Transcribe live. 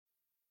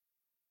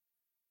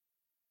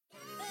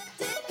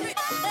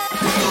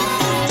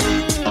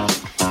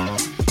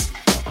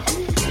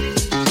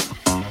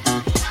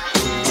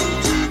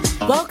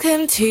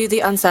Welcome to The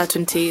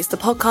Uncertainties, the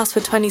podcast for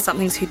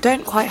 20-somethings who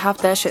don't quite have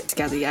their shit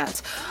together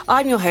yet.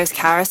 I'm your host,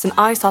 Karis, and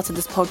I started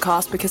this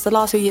podcast because the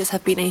last few years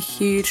have been a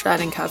huge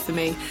learning curve for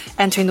me.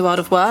 Entering the world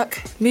of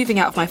work, moving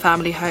out of my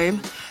family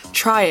home,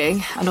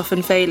 trying, and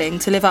often failing,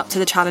 to live up to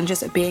the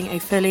challenges of being a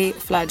fully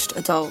fledged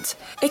adult.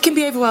 It can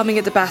be overwhelming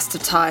at the best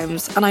of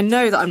times, and I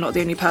know that I'm not the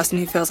only person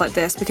who feels like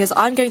this because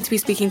I'm going to be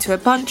speaking to a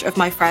bunch of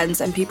my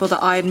friends and people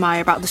that I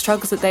admire about the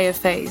struggles that they have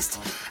faced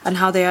and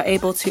how they are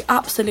able to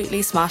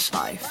absolutely smash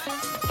life.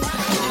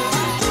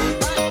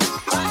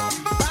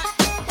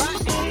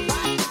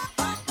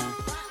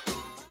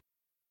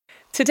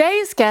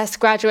 Today's guest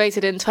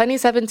graduated in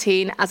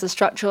 2017 as a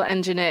structural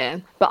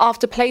engineer, but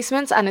after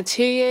placements and a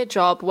 2-year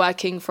job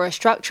working for a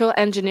structural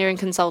engineering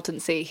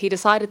consultancy, he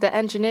decided that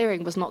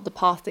engineering was not the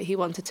path that he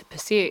wanted to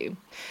pursue.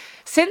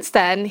 Since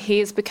then, he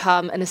has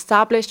become an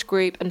established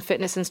group and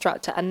fitness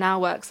instructor and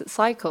now works at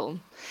Cycle.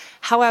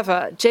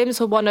 However, gyms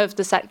were one of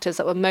the sectors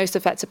that were most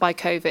affected by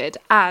COVID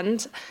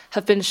and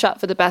have been shut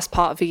for the best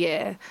part of a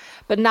year.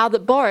 But now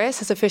that Boris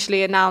has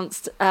officially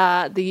announced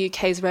the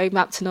UK's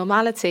roadmap to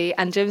normality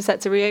and gyms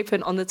set to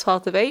reopen on the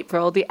 12th of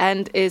April, the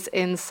end is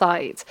in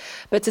sight.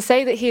 But to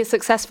say that he has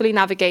successfully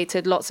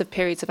navigated lots of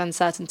periods of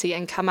uncertainty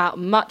and come out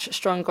much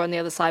stronger on the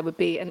other side would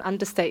be an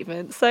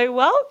understatement. So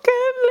welcome,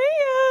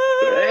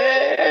 Liam!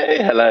 Hey,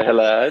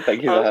 hello.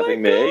 Thank you for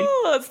having me.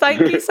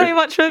 Thank you so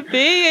much for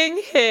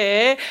being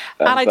here.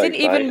 And I didn't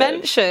even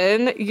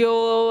mention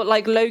your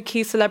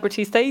low-key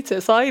celebrity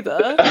status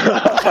either.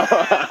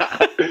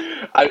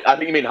 I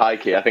think you mean high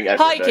key. I think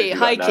high key.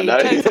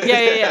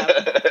 Yeah.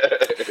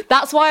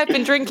 That's why I've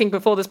been drinking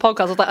before this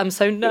podcast. I was like, I'm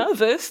so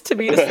nervous to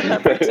be a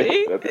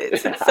celebrity.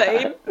 It's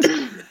insane.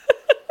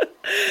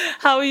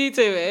 How are you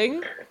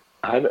doing?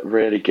 I'm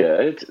really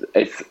good.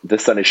 The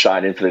sun is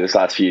shining for the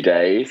last few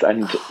days,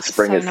 and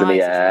spring is in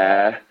the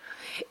air.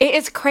 It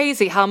is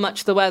crazy how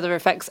much the weather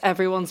affects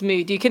everyone's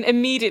mood. You can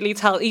immediately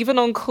tell, even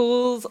on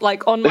calls,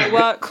 on my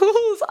work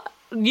calls.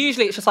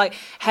 Usually it's just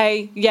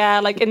hey,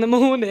 in the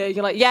morning,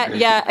 you're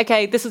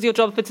okay, this is your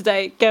job for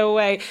today, go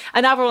away.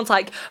 And everyone's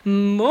like,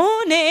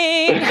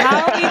 morning,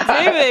 how are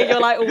you doing? You're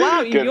like,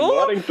 wow,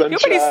 you're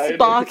pretty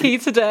sparky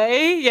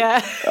today.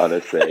 Yeah.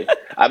 Honestly.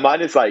 And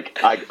mine is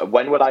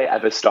when would I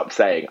ever stop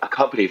saying, I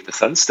can't believe the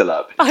sun's still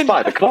up. It's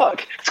 5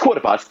 o'clock. It's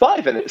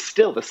 5:15 and it's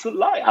still the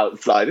sunlight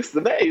outside. This is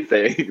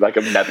amazing.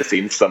 I've never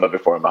seen summer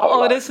before in my whole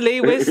life. Honestly,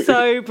 we're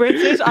so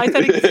British. I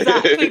said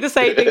exactly the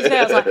same thing today.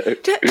 I was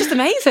like, just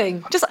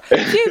amazing. Just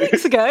a few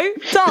weeks ago,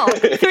 dark,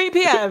 3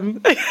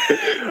 p.m.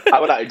 I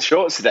went out in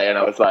shorts today and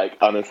I was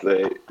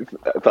honestly,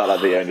 I felt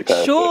like the only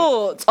person.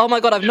 Shorts. Oh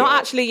my God, I've not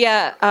actually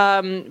yet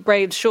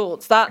braved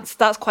shorts. That's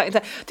quite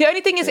intense. The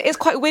only thing is it is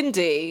quite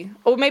windy,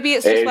 or maybe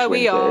it's just where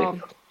we are.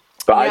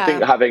 But I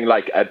think having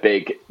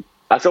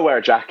I still wear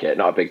a jacket,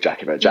 not a big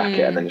jacket, but a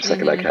jacket, and then just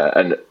a leg hair,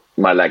 and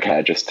my leg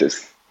hair just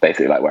is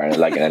basically like wearing a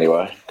legging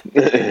anyway.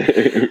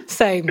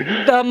 Same.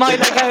 My leg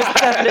hair is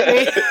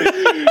definitely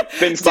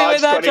since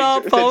doing that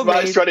job for me.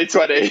 March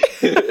 2020.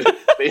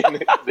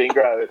 been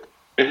growing.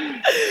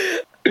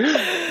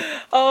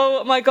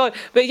 Oh my God.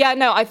 But yeah,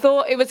 no, I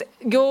thought it was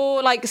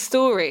your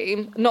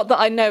story, not that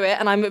I know it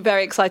and I'm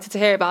very excited to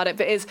hear about it,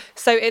 but it's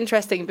so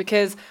interesting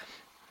because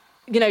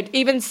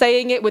even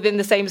saying it within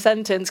the same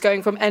sentence,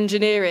 going from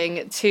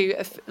engineering to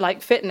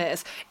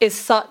fitness is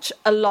such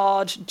a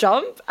large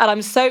jump. And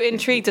I'm so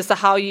intrigued as to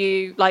how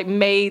you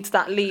made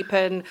that leap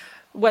and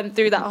went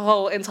through that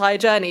whole entire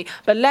journey.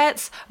 But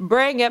let's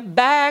bring it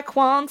back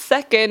 1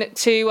 second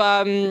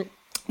to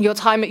your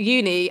time at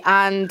uni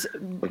and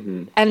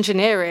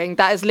engineering.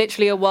 That is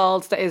literally a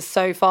world that is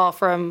so far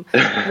from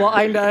what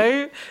I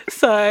know.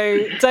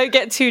 So don't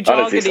get too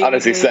jargony.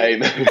 Honestly, same.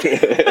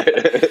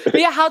 But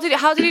yeah, how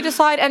did you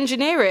decide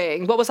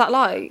engineering? What was that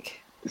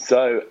like?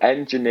 So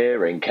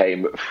engineering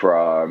came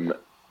from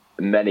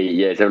many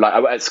years.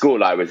 At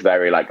school, I was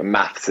very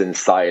maths and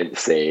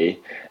sciencey,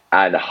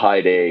 and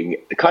hiding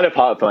kind of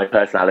part of my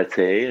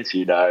personality, as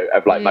you know,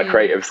 of my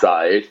creative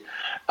side.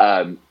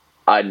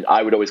 And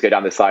I would always go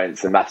down the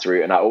science and maths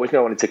route, and I always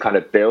wanted to kind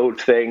of build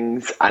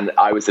things, and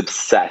I was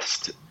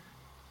obsessed.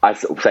 I'm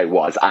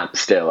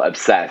still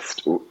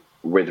obsessed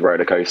with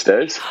roller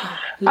coasters.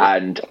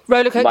 And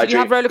did you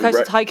have Roller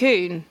Coaster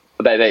Tycoon?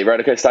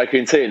 Roller Coaster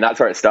Tycoon 2, and that's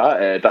where it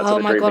started. That's oh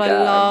my God,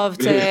 I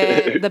loved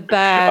it. The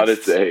best.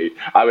 Honestly,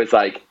 I was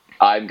like,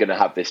 I'm going to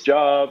have this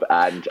job,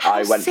 and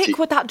How sick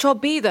would that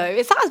job be, though?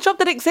 Is that a job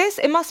that exists?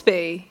 It must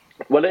be.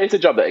 Well, it is a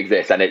job that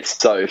exists, and it's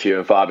so few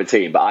and far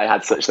between, but I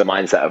had such the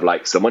mindset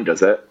of someone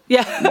does it.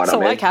 Yeah,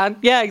 so I can.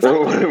 Yeah,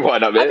 exactly. Why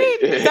not me?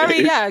 I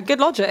mean, good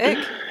logic.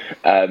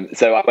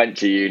 So I went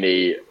to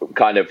uni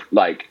kind of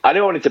I knew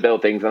I wanted to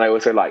build things, and I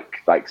also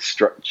like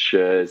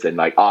structures and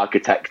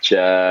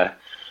architecture.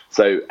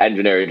 So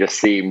engineering just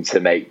seemed to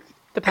make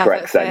the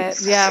correct fit.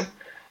 sense. Yeah.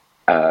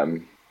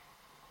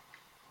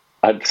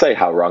 I'd say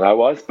how wrong I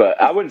was, but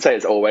I wouldn't say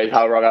it's always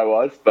how wrong I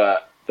was,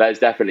 but there was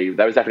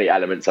definitely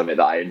elements of it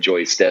that I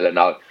enjoy still. And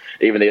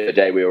even the other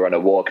day we were on a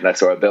walk and I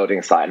saw a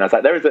building site and I was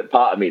like, there is a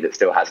part of me that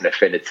still has an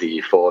affinity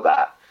for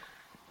that.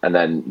 And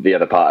then the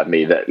other part of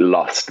me that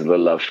lost the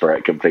love for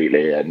it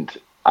completely. And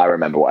I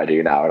remember what I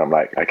do now, and I'm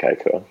like, okay,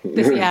 cool.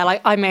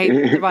 I made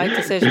the right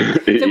decision.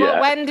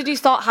 So when did you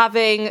start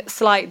having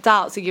slight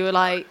doubts? So you were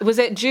like, was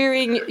it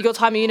during your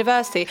time at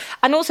university?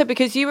 And also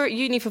because you were at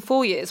uni for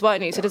 4 years,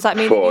 weren't you? So does that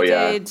mean that you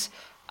did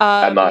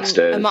a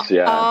master's?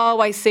 Oh,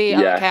 I see.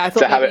 Yeah. Okay, I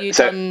thought maybe you'd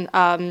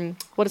done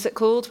what is it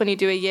called when you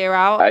do a year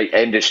out?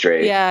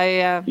 Industry.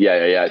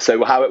 Yeah.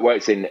 So how it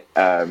works in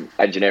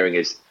engineering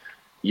is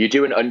you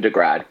do an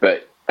undergrad,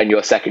 but in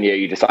your second year,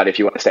 you decide if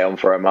you want to stay on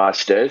for a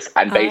master's.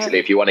 And basically,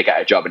 if you want to get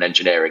a job in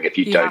engineering, if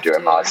you don't do a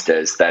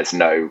master's, there's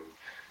no,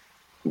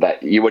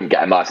 that you wouldn't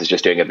get a master's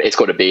just doing it's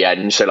called a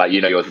BEng. So like,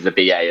 yours is a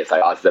BA, it's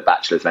like ours is a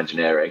bachelor's of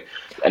engineering.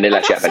 And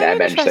unless you have an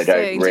MEng, they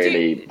don't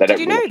really, did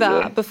you know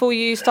that before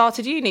you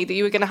started uni, that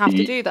you were going to have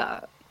to do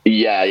that?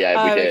 Yeah,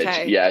 we did.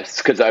 Okay. Yes,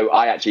 because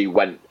I actually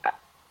went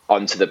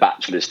onto the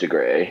bachelor's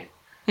degree.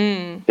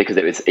 Because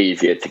it was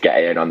easier to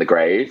get in on the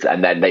grades,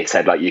 and then they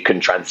said like you can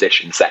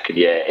transition second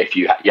year if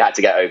you had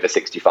to get over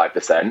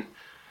 65%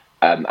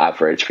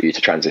 average for you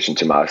to transition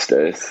to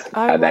masters,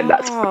 and then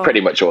that's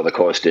pretty much all the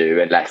course do,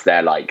 unless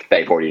they're like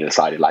they've already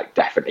decided like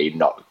definitely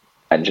not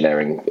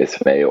engineering is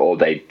for me, or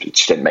they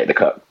just didn't make the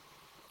cut.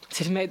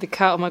 Didn't make the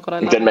cut. Oh my god, I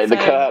didn't make the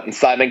cut. And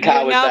Simon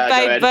Cowell was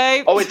there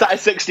babe. Oh, is that a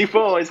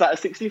 64? Is that a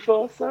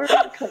 64? Sorry,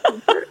 I can't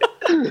remember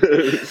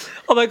it.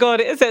 Oh my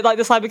god, is it like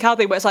the Simon Cowell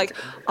thing where it's like,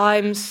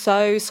 I'm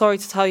so sorry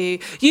to tell you,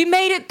 you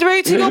made it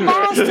through to your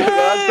masters.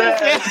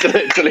 That's it.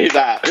 Literally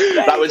that.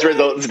 That was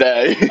results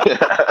day.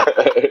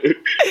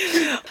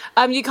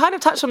 You kind of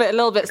touched on it a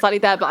little bit slightly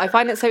there, but I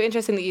find it so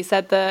interesting that you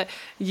said that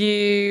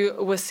you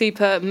were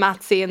super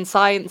mathsy and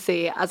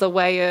sciencey as a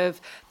way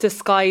of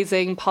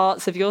disguising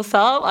parts of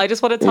yourself. I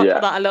just want to touch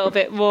on that a little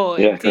bit more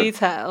in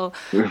detail.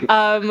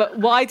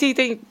 Why do you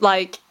think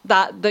like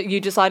that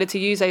you decided to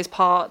use those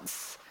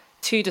parts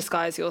to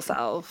disguise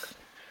yourself?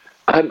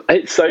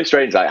 It's so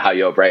strange, like how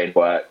your brain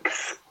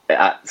works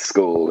at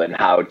school and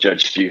how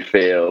judged you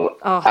feel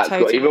at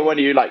school. Even when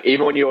you're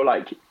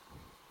like,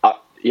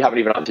 you haven't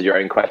even answered your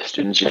own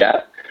questions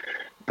yet.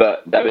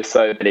 But there were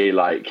so many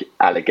like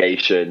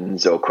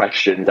allegations or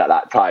questions at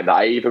that time that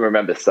I even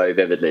remember so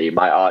vividly.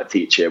 My art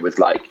teacher was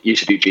like, you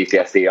should do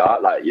GCSE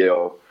art, like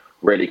you're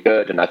really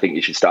good and I think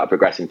you should start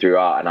progressing through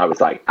art. And I was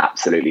like,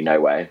 absolutely no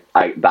way.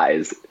 That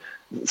is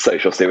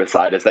social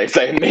suicide, as they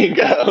say in Mean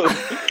Girls.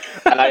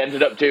 And I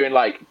ended up doing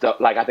like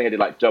I think I did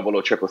like double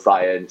or triple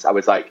science. I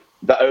was like,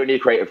 the only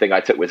creative thing I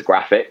took was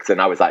graphics,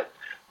 and I was like,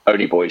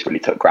 only boys really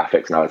took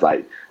graphics, and I was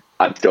like,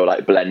 I'm still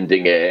like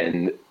blending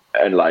in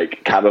and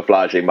like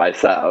camouflaging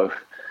myself.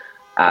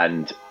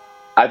 And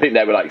I think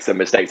there were like some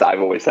mistakes that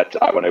I've always said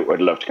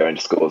would love to go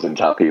into schools and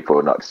tell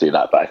people not to do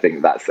that, but I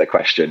think that's a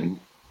question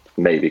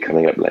maybe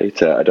coming up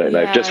later. I don't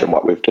know, just from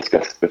what we've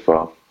discussed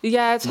before.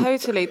 Yeah,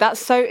 totally. That's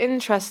so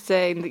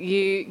interesting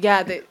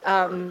that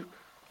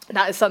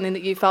that is something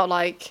that you felt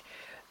like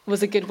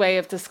was a good way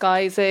of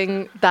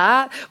disguising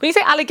that. When you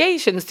say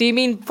allegations, do you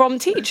mean from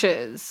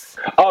teachers?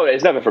 Oh,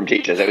 it's never from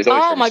teachers. It was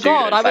always from students.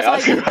 God, I was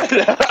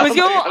like, was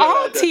your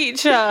art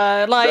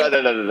teacher like?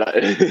 No.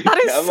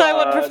 That is so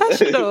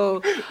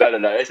unprofessional.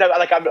 No. It's never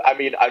like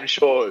I'm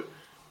sure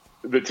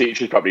the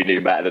teachers probably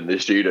knew better than the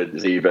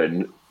students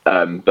even.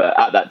 But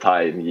at that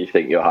time, you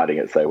think you're hiding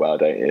it so well,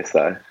 don't you?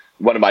 So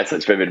one of my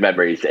such vivid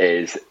memories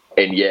is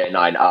in year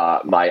 9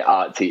 art, my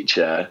art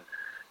teacher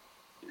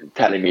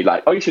telling me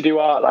like, oh, you should do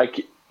art,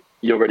 like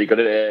you're really good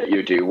at it,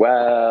 you do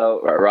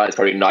well, right? It's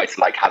probably nice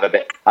to like have a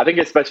bit, I think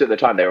especially at the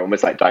time they were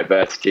almost like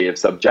diversity of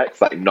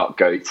subjects, like not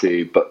go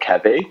to book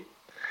heavy.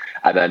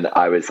 And then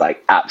I was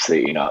like,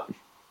 absolutely not.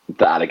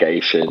 The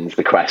allegations,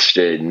 the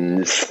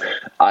questions,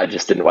 I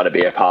just didn't want to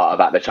be a part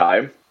of at the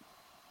time.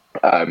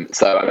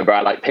 So I remember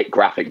I like picked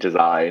graphic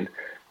design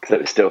because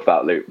it still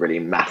felt really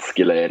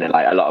masculine, and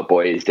like a lot of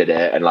boys did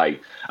it, and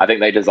like I think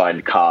they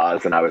designed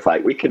cars, and I was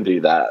like, we can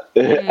do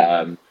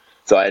that.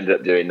 So I ended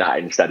up doing that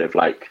instead of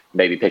like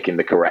maybe picking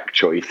the correct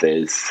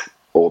choices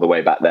all the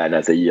way back then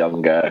as a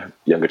younger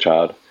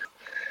child.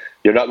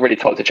 You're not really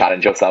taught to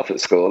challenge yourself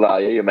at school,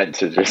 are you? You're meant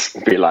to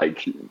just be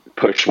like,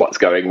 push what's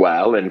going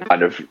well and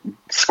kind of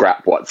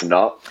scrap what's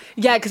not.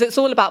 Yeah, because it's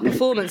all about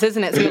performance,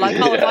 isn't it? So you're like,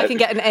 oh, if I can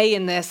get an A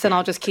in this, then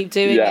I'll just keep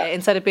doing it,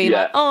 instead of being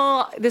like,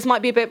 oh, this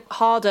might be a bit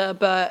harder,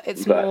 but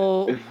it's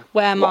more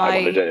where my...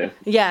 I want to do.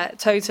 Yeah,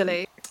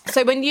 totally.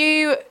 So when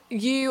you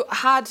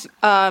had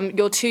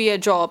your 2-year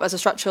job as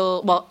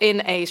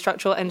in a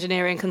structural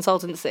engineering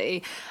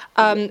consultancy,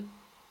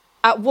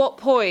 at what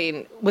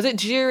point, was it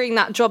during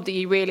that job that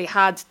you really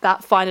had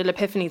that final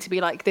epiphany to be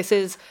like,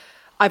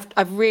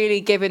 I've really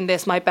given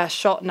this my best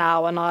shot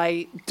now, and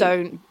I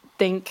don't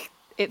think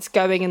it's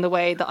going in the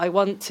way that I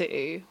want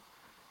to?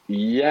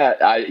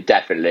 Yeah,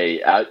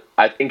 definitely.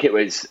 I think it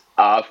was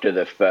after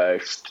the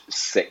first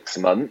 6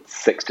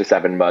 to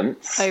 7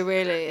 months. Oh,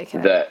 really?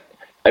 Okay.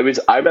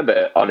 I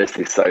remember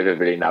honestly so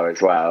vividly now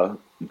as well,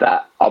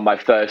 that on my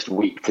first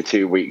week to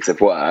 2 weeks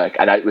of work,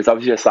 and it was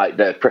obviously just like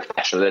the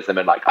professionalism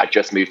and like I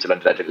just moved to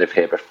London, I didn't live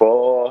here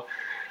before.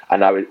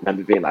 And I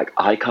remember being like,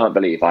 I can't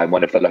believe I'm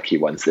one of the lucky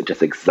ones that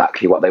does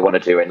exactly what they want to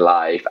do in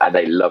life, and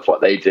they love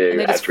what they do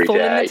every day.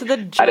 Falling into the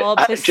job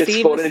so just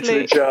seamlessly. falling into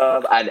the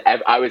job, and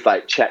I was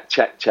like, check.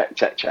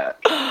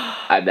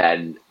 And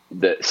then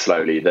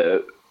slowly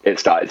it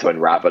started to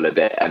unravel a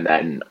bit, and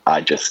then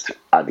I'd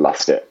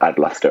lost it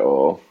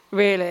all.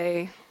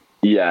 Really?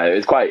 Yeah, it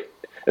was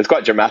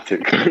quite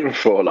dramatic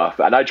fall off,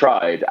 and I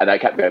tried, and I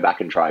kept going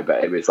back and tried,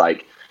 but it was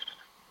like,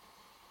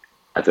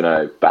 I don't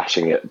know,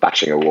 bashing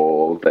a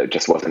wall that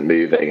just wasn't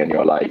moving, and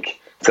you're like,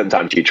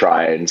 sometimes you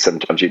try and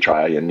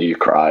you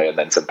cry, and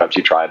then sometimes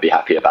you try and be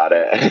happy about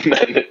it, and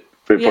then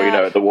before you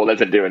know it, the wall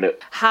isn't doing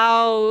it.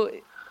 How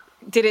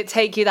did it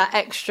take you that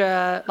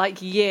extra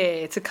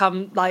year to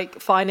come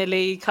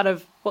finally kind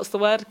of, what's the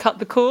word, cut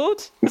the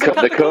cord? Cut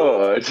the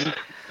cord?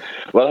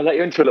 Well, I'll let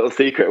you into a little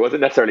secret. It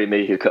wasn't necessarily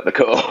me who cut the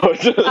cord.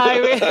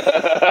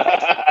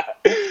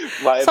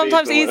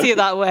 Sometimes easier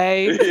that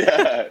way.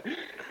 Yeah.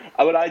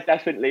 Well, I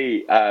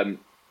definitely,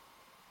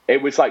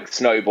 it was like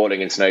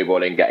snowballing,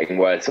 getting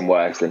worse and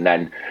worse. And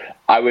then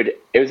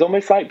it was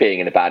almost like being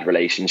in a bad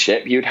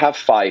relationship. You'd have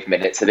 5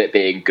 minutes of it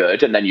being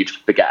good, and then you'd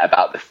forget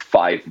about the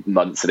 5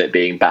 months of it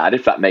being bad,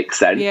 if that makes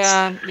sense.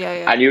 Yeah.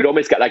 And you'd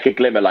almost get like a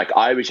glimmer, like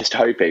I was just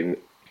hoping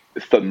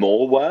for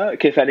more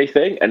work, if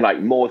anything, and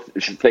more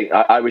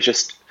I was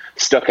just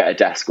stuck at a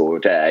desk all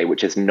day,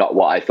 which is not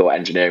what I thought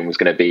engineering was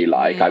going to be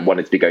like. I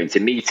wanted to be going to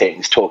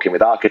meetings, talking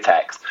with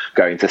architects,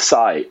 going to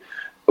site,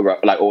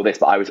 all this,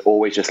 but I was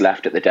always just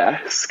left at the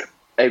desk.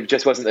 It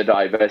just wasn't the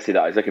diversity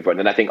that I was looking for. And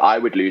then I think I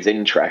would lose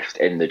interest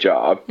in the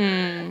job.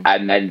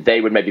 And then they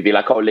would maybe be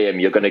like, oh,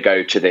 Liam, you're going to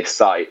go to this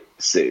site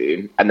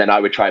soon. And then I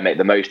would try and make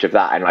the most of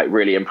that and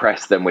really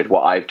impress them with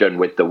what I've done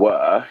with the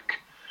work.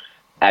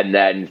 And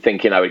then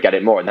thinking I would get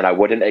it more, and then I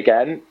wouldn't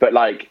again. But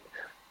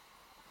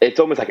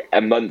it's almost like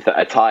a month at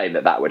a time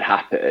that would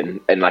happen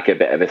in a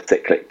bit of a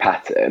cyclic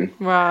pattern.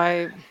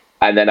 Right.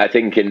 And then I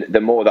think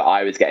the more that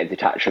I was getting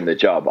detached from the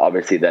job,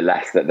 obviously the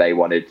less that they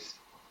wanted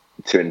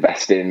to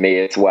invest in me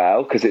as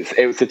well, because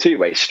it was a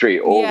two-way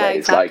street always. Yeah,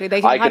 exactly.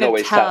 They can kind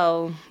of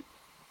tell.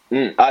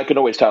 I can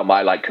always tell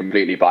my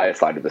completely biased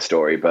side of the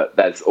story, but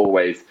there's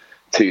always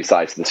two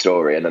sides to the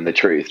story, and then the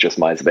truth, just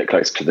mine's a bit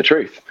closer to the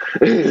truth.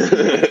 Mine's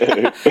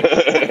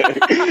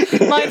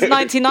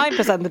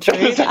 99% the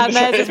truth, and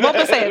theirs is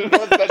 1%.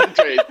 1% the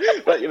truth.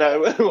 But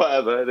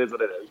whatever, it is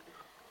what it is.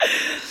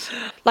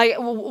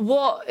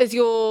 What is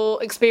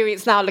your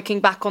experience now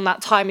looking back on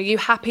that time? Are you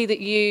happy that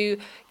you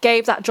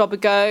gave that job a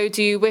go?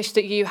 Do you wish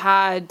that you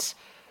had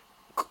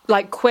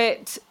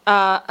quit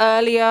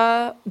earlier?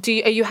 Are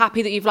you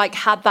happy that you've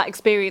had that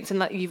experience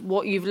and that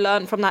what you've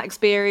learned from that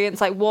experience?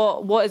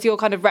 What is your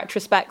kind of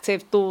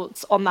retrospective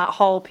thoughts on that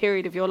whole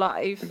period of your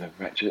life?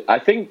 I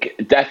think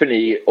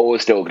definitely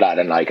always still glad,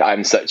 and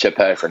I'm such a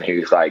person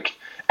who's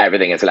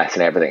everything is a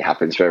lesson, everything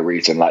happens for a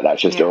reason.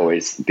 That's just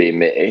always been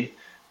me.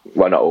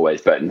 Well, not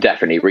always, but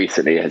definitely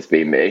recently has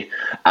been me.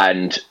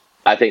 And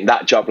I think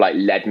that job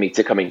led me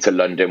to coming to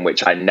London,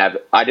 which I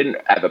didn't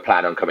ever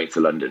plan on coming to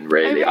London,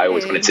 really. Oh,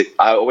 really?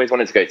 I always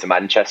wanted to go to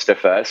Manchester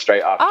first,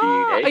 straight after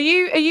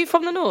uni. Are you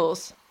from the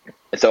north?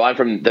 So I'm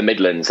from the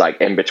Midlands,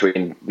 in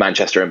between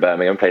Manchester and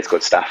Birmingham, a place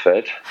called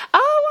Stafford.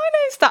 Oh, I know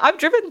that. I've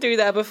driven through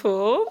there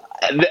before.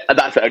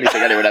 That's the only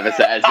thing anyone ever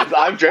says.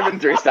 I've driven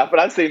through Stafford.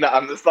 I've seen that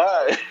on the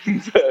side.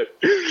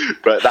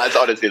 But that's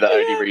honestly the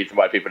only reason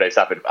why people know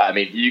Stafford. I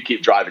mean, you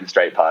keep driving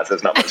straight past.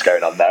 There's not much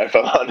going on there, if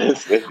I'm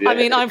honest with you. I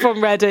mean, I'm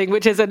from Reading,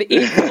 which is a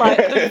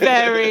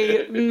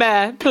very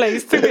meh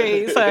place to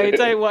be. So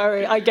don't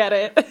worry, I get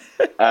it.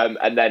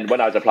 And then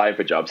when I was applying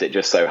for jobs, it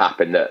just so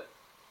happened that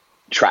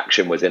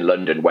traction was in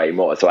London way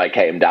more. So I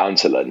came down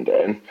to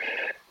London.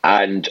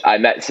 And I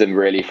met some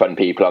really fun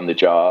people on the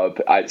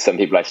job. Some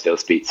people I still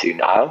speak to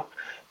now.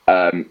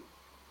 3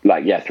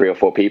 or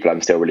 4 people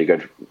I'm still really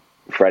good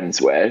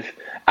friends with.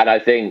 And I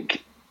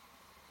think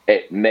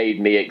it made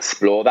me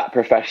explore that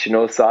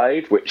professional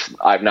side, which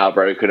I've now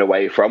broken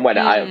away from. When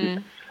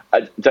don't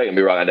get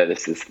me wrong, I know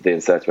this is the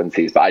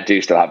uncertainties, but I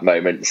do still have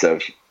moments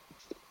of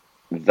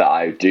that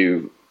I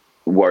do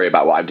worry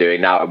about what I'm doing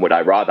now, and would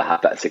I rather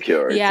have that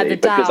security? Yeah, the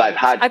doubt.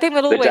 I think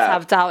we'll always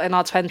have doubt in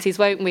our 20s,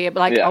 won't we?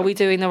 Are we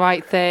doing the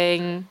right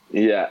thing?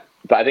 Yeah,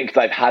 but I think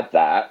because I've had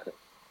that,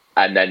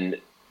 and then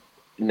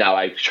now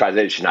I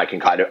transition, I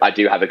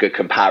do have a good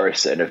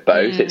comparison of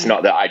both. It's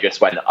not that I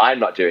just went, I'm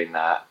not doing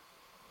that,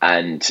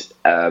 and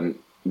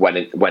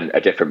went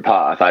a different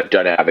path. I've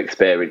done it, I've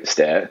experienced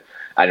it,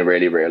 and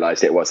really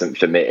realised it wasn't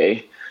for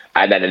me.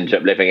 And then ended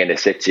up living in a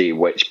city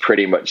which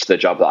pretty much the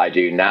job that I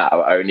do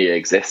now only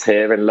exists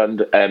here in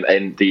London,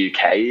 in the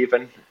UK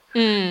even.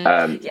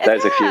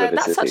 There's a few other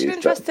cities. That's such an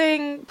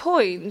interesting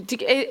point.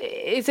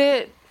 Is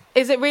it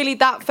really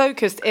that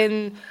focused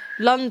in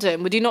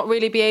London? Would you not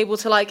really be able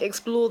to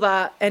explore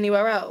that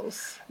anywhere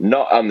else?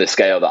 Not on the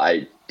scale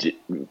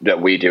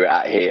that we do it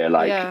at here.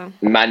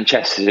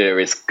 Manchester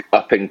is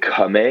up and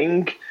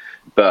coming,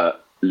 but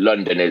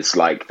London is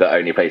the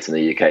only place in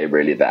the UK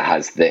really that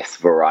has this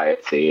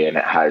variety, and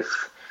it has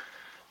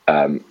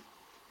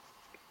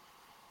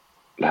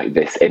like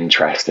this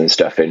interest and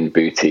stuff in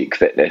boutique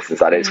fitness.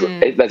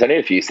 And there's only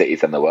a few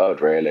cities in the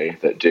world really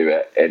that do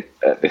it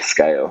at this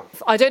scale.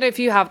 I don't know if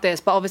you have this,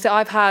 but obviously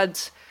I've had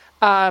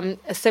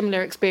a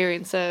similar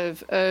experience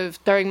of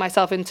throwing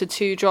myself into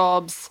 2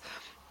 jobs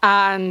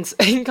and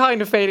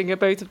kind of failing at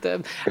both of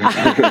them.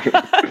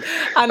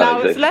 And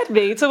now it's led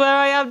me to where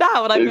I am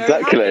now, and I'm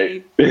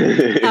very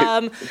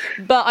happy.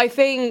 But I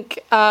think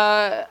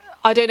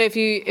I don't know if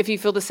you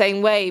feel the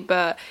same way,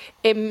 but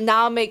it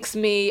now makes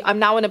me, I'm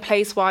now in a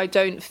place where I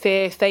don't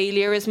fear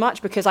failure as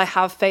much because I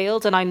have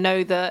failed and I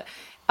know that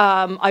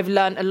I've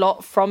learned a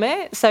lot from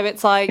it. So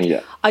it's like,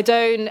 I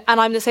don't,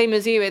 and I'm the same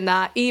as you in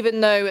that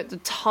even though at the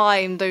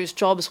time those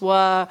jobs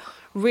were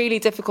really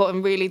difficult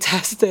and really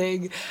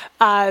testing,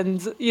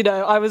 and you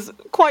know I was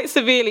quite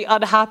severely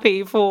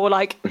unhappy for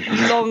like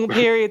long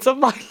periods of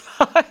my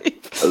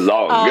life,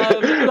 like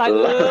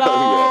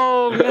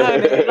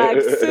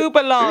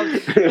super long,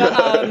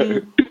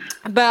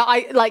 but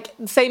I like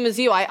same as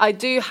you, I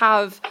do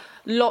have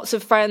lots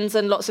of friends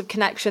and lots of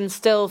connections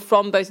still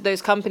from both of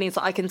those companies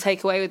that I can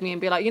take away with me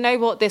and be like, you know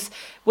what, this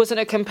wasn't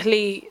a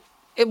complete,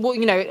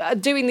 you know,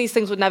 doing these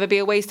things would never be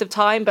a waste of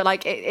time, but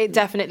like it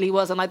definitely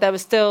was, and like there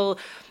was still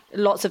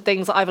lots of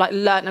things that I've like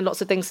learned and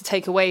lots of things to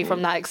take away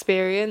from that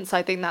experience.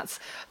 I think that's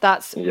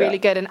really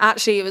good. And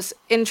actually it was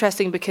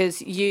interesting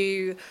because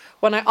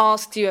when I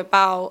asked you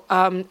about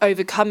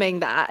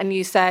overcoming that, and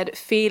you said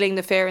feeling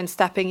the fear and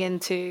stepping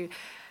into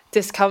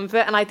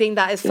discomfort, and I think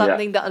that is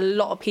something that a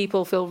lot of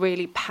people feel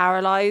really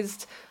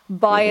paralyzed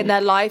by in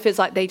their life, is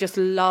like they just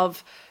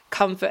love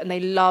comfort and they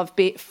love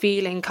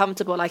feeling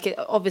comfortable, like it,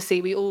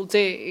 obviously we all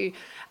do.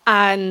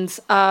 And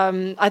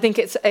I think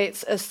it's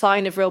a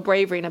sign of real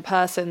bravery in a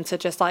person to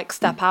just like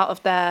step out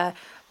of their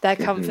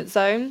comfort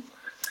zone.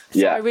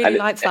 So I really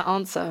liked that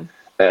answer.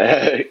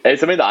 It's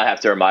something that I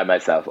have to remind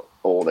myself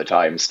all the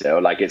time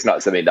still. Like it's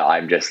not something that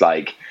I'm just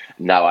like,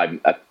 now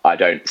I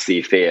don't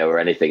see fear or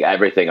anything.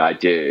 Everything I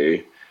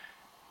do,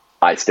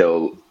 I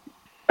still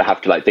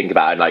have to like think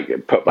about and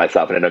like put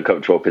myself in an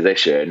uncomfortable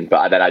position.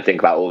 But then I think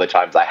about all the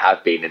times I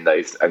have been in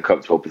those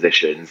uncomfortable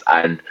positions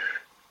and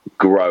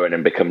grown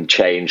and become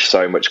changed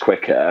so much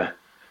quicker,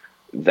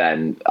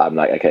 then I'm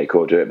like, okay,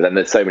 cool, do it. But then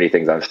there's so many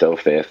things I'm still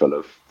fearful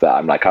of that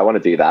I'm like, I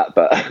want to do that,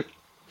 but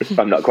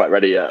I'm not quite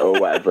ready yet, or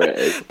whatever it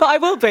is. But I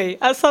will be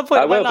at some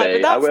point in my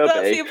life. That's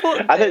the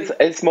important thing. And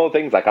it's small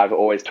things like I've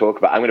always talked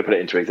about. I'm going to put it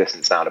into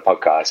existence now in a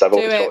podcast. So I've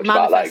always talked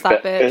about like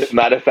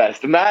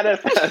manifest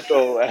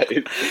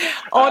always.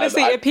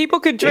 Honestly, if people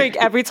could drink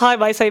every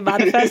time I say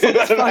manifest on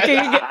this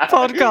fucking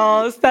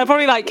podcast, they're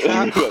probably like,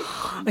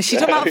 is she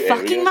talking about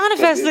fucking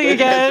manifesting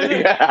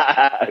again?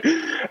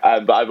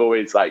 But I've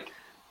always like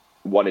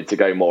wanted to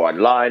go more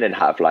online and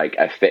have like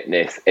a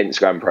fitness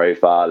Instagram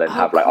profile and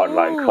have like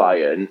online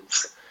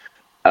clients.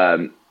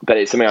 But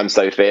it's something I'm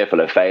so fearful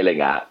of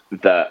failing at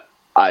that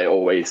I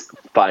always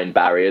find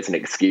barriers and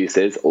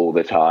excuses all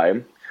the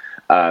time.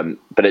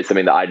 But it's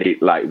something that I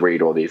need, like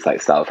read all these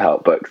like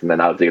self-help books, and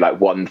then I'll do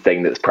like one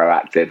thing that's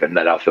proactive, and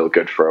then I'll feel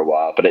good for a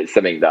while. But it's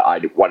something that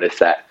I want to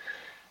set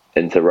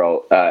into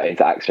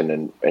action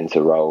and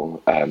into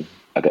role a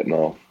bit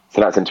more. So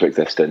that's into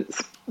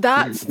existence.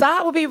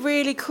 That would be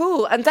really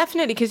cool, and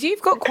definitely because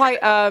you've got quite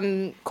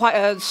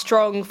a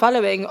strong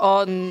following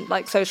on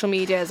like social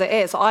media as it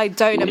is. I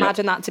don't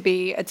imagine that to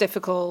be a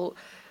difficult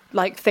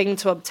like thing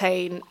to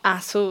obtain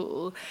at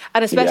all,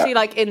 and especially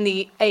like in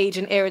the age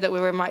and era that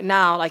we're in right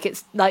now. Like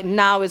it's like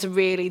now is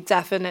really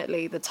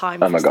definitely the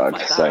time. Oh my god,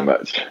 like so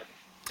much.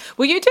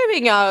 Were you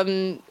doing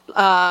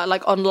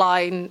like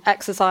online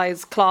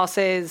exercise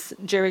classes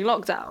during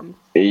lockdown?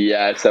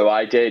 Yeah, so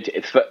I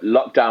did. For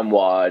lockdown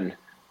 1,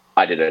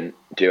 I didn't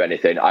do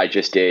anything. I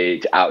just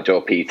did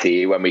outdoor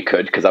PT when we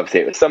could, because obviously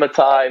it was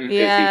summertime. It was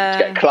easy to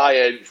get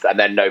clients, and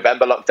then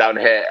November lockdown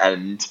hit,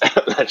 and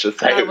let's just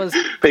say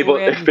people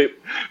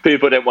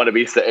didn't want to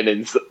be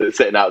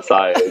sitting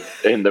outside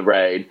in the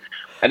rain,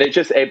 and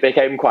it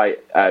became quite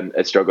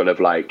a struggle of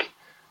like,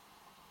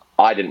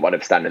 I didn't want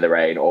to stand in the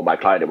rain, or my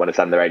client didn't want to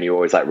stand in the rain. You're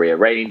always like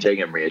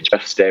rearranging and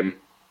readjusting.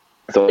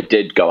 So I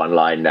did go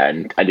online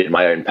then. I did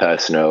my own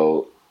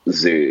personal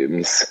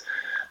Zooms,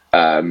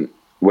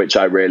 which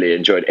I really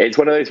enjoyed. It's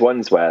one of those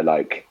ones where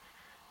like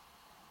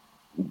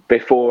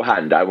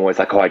beforehand, I'm always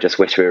like, oh, I just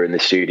wish we were in the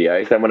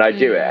studio. Then when I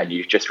do it, and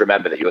you just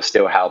remember that you're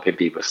still helping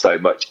people so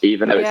much,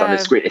 even though it's on the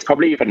screen, it's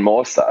probably even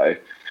more so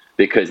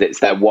because it's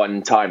their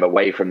one time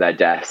away from their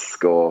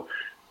desk or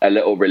a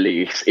little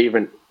release,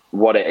 even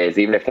what it is,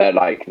 even if they're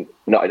like,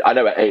 not, I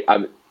know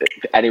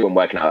anyone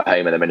working out at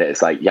home at the minute,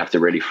 it's like you have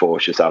to really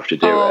force yourself to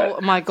do it. Oh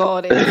my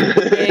god,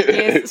 it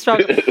is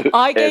struggle.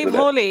 I gave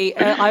Holly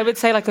I would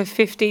say like a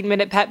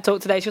 15-minute pep talk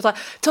today. She was like,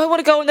 do I want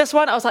to go on this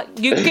one? I was like,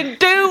 you can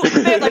do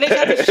this. I literally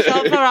had to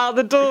shove her out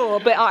the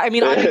door. But I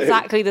mean, I'm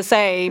exactly the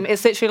same.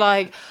 It's literally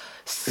like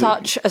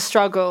such a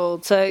struggle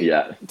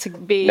to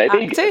be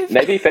active.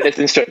 Maybe fitness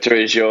instructor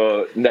is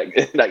your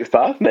next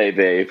path,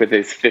 maybe, with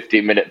this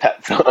 15-minute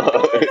pep talk.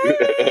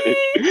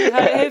 You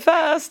heard it here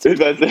first.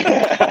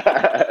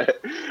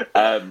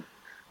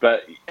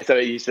 But so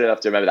you still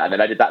have to remember that. And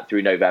then I did that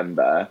through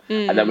November.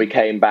 And then we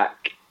came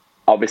back,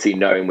 obviously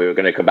knowing we were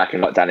going to come back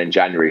in lockdown in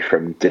January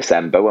from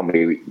December when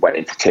we went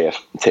into tier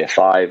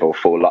 5 or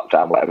full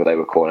lockdown, whatever they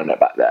were calling it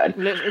back then.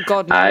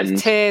 God knows, and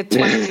tier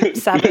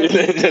 27.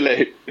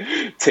 Literally,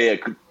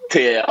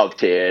 tier of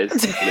tears.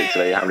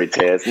 Literally, how many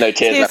tears? No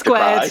tears left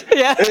squared. To cry.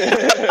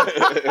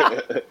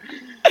 Yeah.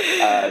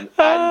 And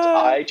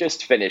I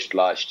just finished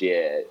last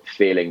year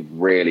feeling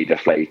really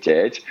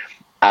deflated.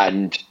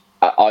 And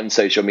on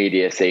social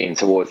media, seeing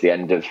towards the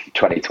end of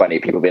 2020,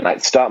 people being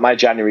like, start my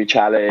January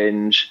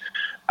challenge,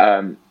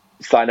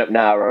 sign up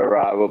now,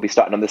 or we'll be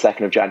starting on the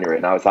 2nd of January.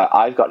 And I was like,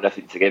 I've got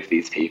nothing to give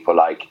these people.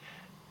 Like,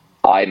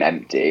 I'm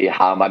empty.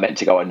 How am I meant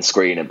to go on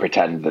screen and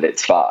pretend that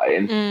it's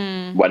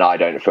fine when I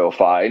don't feel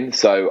fine?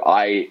 So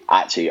I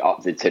actually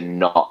opted to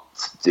not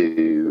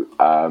do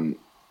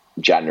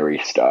January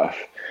stuff.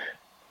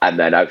 And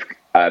then I've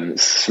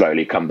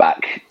slowly come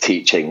back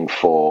teaching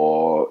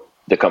for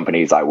the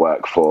companies I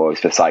work for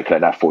Cycle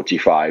and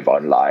F45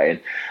 online.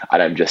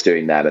 And I'm just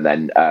doing them. And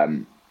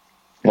then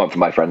one for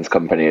my friend's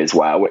company as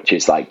well, which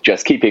is like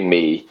just keeping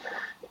me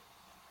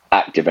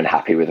active and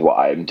happy with what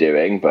I'm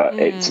doing. But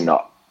it's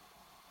not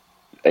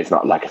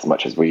like as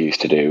much as we used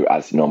to do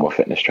as normal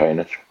fitness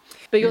trainers.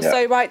 But you're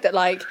so right that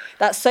like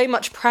that's so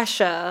much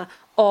pressure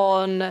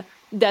on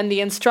then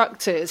the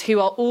instructors who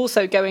are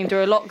also going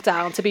through a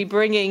lockdown to be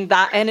bringing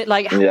that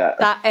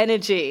that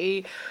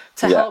energy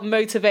to help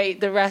motivate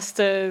the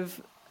rest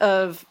of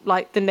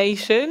like the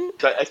nation.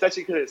 So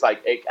especially because it's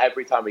like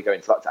every time we go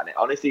into lockdown,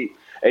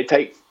 it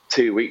takes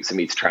 2 weeks for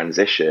me to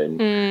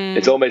transition.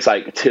 It's almost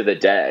like to the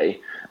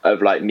day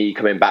of like me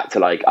coming back to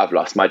like I've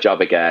lost my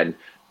job again.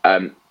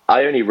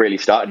 I only really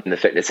started in the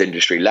fitness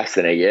industry less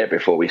than a year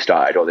before we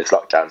started all this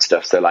lockdown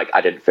stuff. So like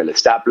I didn't feel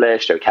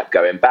established. I kept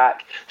going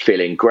back,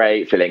 feeling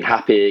great, feeling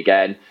happy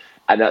again.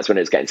 And that's when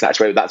it's getting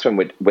saturated. That's when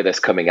with us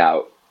coming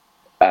out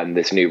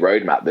this new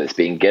roadmap that's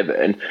being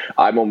given,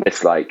 I'm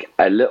almost like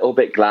a little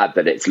bit glad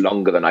that it's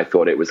longer than I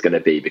thought it was going to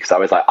be, because I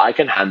was like, I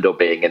can handle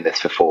being in this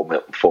for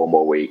four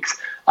more weeks.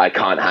 I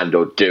can't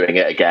handle doing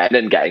it again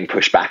and getting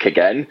pushed back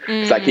again.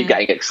 So I keep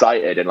getting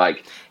excited and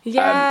like, it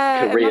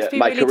must be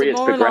my really career's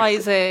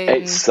demoralizing.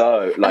 It's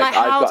so like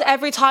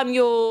every time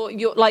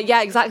you're like,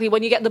 exactly,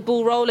 when you get the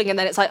ball rolling and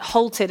then it's like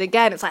halted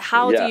again, it's like,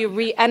 how do you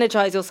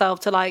re-energize yourself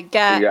to like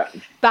get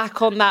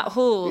back on that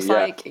horse?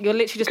 Like you're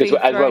literally just being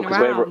thrown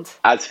around.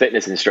 As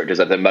fitness instructors,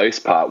 for the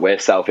most part, we're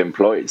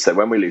self-employed. So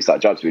when we lose our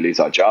jobs, we lose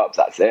our jobs.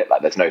 That's it.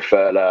 Like there's no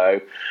furlough.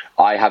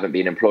 I haven't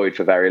been employed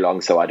for very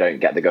long, so I don't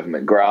get the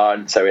government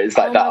grant. So it's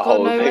like that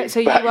whole thing. So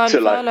you weren't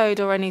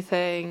furloughed or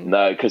anything?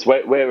 No, because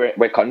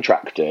we're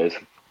contractors.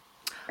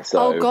 So,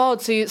 oh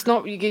God! So it's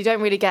not, you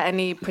don't really get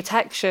any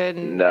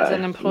protection as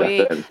an employee.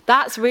 Nothing.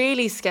 That's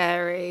really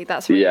scary.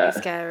 That's really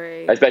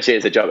scary. Especially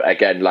as a job,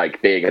 again,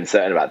 like being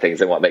uncertain about things.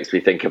 And what makes me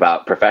think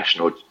about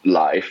professional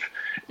life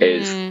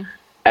is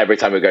every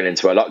time we're going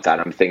into a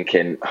lockdown, I'm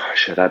thinking,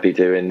 should I be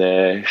doing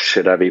this?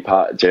 Should I be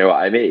part? Do you know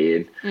what I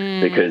mean?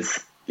 Because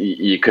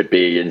you could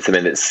be in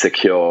something that's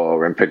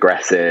secure and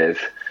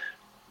progressive,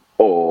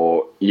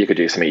 or you could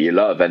do something you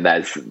love, and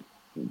there's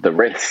the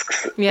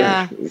risks.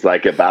 It's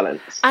like a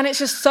balance, and it's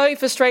just so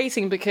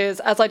frustrating because,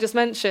 as I just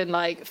mentioned,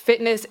 like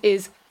fitness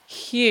is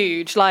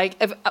huge.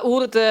 Like of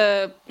all of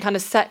the kind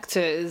of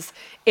sectors,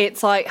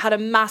 it's like had a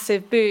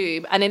massive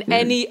boom, and in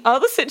any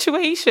other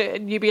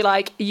situation you'd be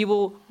like, you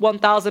will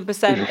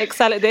 1000%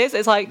 excel at this.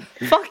 It's like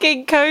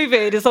fucking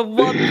COVID is the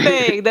one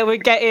thing that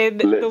would get in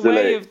the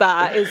way of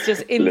that. It's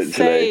just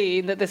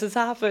insane that this has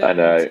happened. I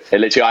know.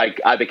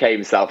 I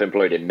became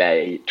self-employed in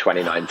May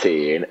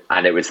 2019,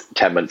 and it was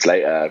 10 months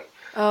later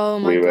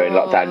we were in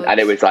lockdown. And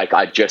it was like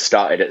I just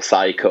started at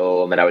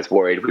Cycle, and then I was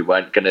worried we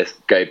weren't going to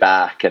go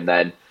back, and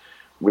then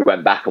we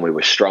went back and we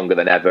were stronger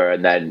than ever.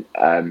 And then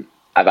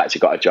I've actually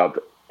got a job,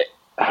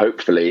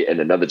 hopefully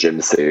in another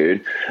gym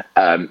soon.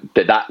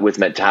 But that was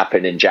meant to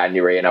happen in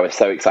January, and I was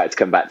so excited to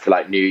come back to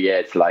like New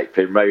Year, to like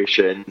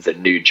promotions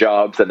and new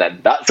jobs, and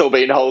then that's all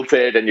being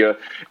halted. And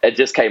it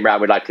just came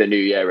around with like the new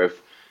year of,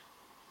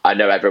 I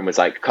know everyone was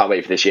like, can't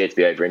wait for this year to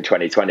be over in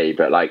 2020,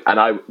 but like, and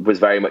I was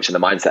very much in the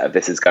mindset of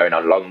this is going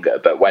on longer.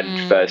 But when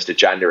 1st of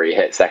January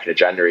hit, 2nd of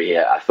January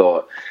hit, I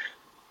thought,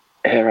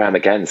 here I am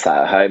again, sat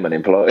at home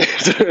unemployed.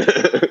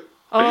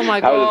 Oh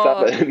my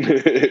God.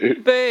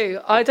 Boo.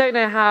 I don't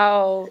know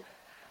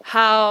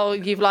how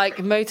you've like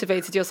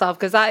motivated yourself,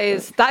 because that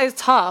is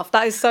tough.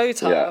 That is so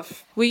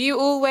tough. Were you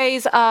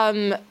always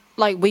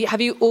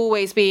have you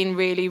always been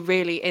really,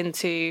 really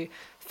into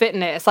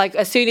fitness? Like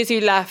as soon as you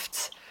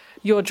left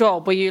your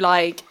job, were you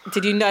like,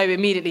 did you know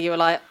immediately you were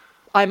like,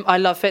 I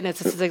love fitness,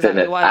 this is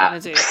exactly what I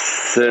want to do?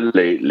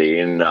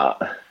 Absolutely not.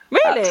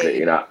 Really?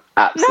 Absolutely not.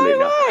 Absolutely no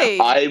not. Way.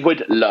 I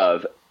would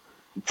love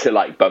to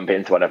like bump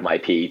into one of my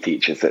PE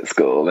teachers at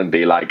school and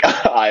be like,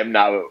 I am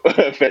now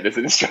a fitness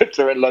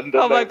instructor in London.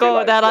 Oh my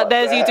God, they're like,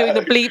 there's you doing the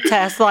bleep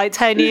test like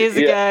 10 years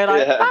ago.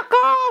 Like, fuck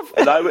off.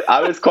 And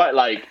I was quite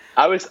like,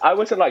 I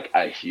wasn't like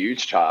a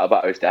huge child,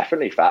 but I was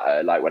definitely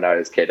fatter. Like when I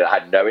was a kid, I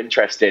had no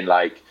interest in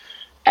like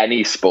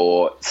any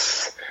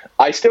sports.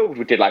 I still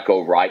did like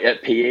all right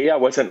at PE. I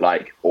wasn't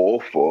like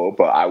awful,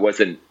 but I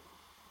wasn't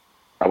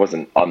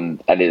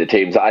on any of the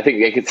teams. I think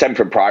it could stem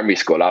from primary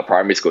school. Our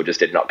primary school just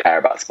did not care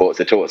about sports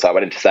at all. So I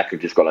went into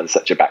secondary school on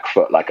such a back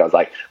foot. Like I was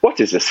like, what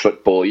is this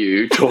football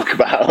you talk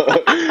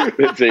about?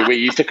 So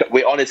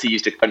we honestly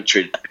used to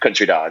country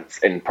dance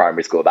in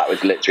primary school. That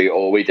was literally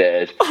all we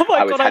did. Oh my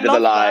I was God, head of the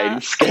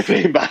line,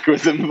 skipping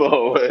backwards and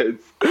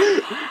forwards.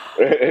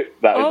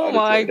 Oh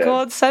my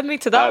God, send me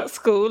to that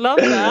school. Love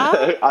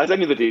that. I'll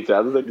send you the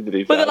details. Was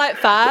it like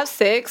 5,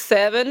 6,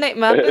 7, 8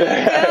 months?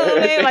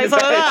 Like some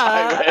of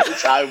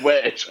that? I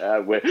wish.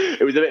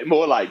 It was a bit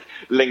more like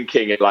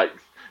linking and like,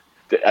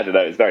 I don't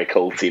know, it's very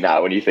culty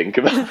now when you think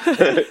about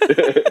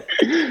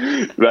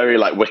it. Very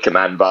like Wicker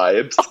Man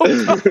vibes.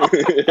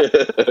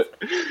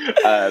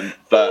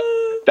 But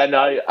then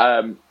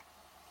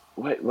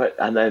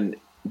and then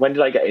when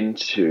did I get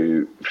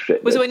into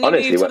fitness? Was it when you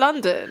moved to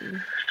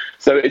London?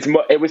 So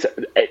it was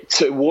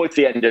towards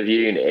the end of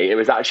uni. It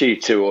was actually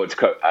towards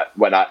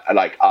when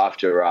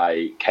after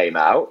I came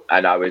out,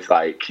 and I was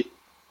like,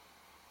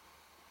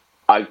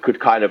 I could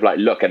kind of like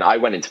look, and I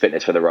went into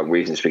fitness for the wrong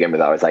reasons to begin with.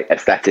 I was like,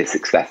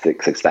 aesthetics.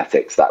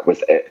 That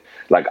was it.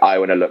 Like, I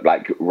want to look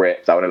like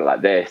ripped. I want to look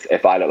like this.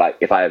 If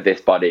I have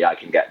this body, I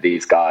can get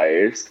these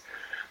guys.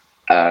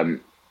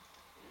 And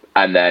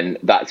then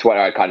that's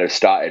where I kind of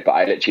started. But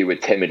I literally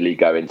would timidly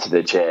go into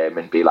the gym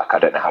and be like, I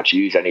don't know how to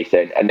use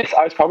anything. And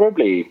I was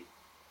probably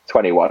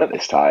 21 at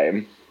this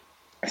time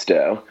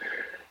still.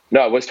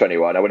 No, I was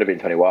 21. I would have been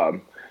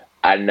 21.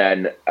 And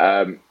then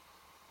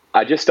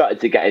I just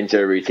started to get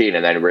into a routine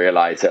and then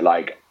realized that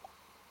like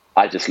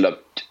I just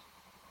loved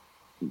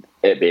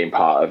it being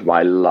part of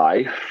my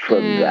life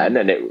from then.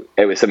 And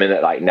it was something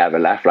that like never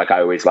left. Like I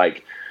always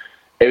like,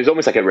 it was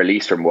almost like a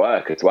release from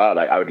work as well.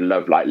 Like I would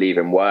love like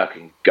leaving work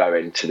and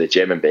going to the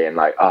gym and being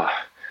like,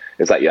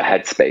 it's like your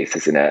headspace,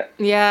 isn't it?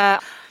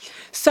 Yeah.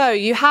 So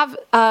you have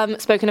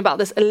spoken about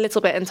this a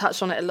little bit and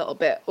touched on it a little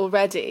bit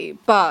already,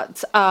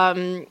 but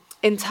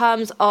in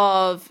terms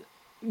of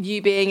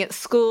you being at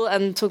school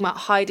and talking about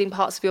hiding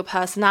parts of your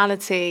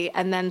personality,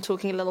 and then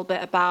talking a little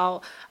bit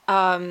about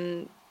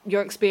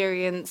your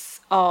experience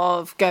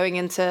of going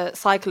into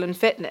cycle and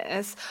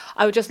fitness,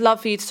 I would just love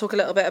for you to talk a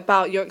little bit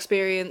about your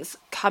experience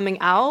coming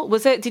out.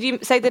 Did you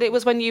say that it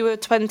was when you were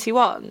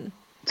 21?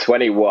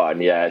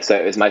 21, yeah. So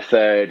it was my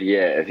third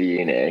year of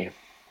uni.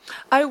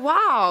 Oh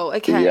wow,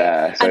 okay.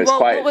 Yeah, so it's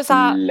quite what was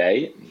that?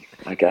 Late,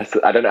 I guess.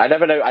 I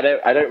never know. I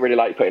don't really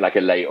like putting like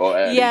a late or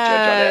early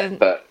judge on it,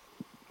 but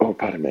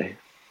pardon me.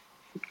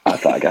 I'll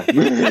start again.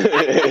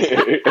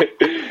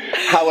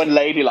 How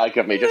unladylike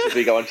of me, just as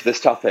we go on to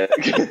this topic.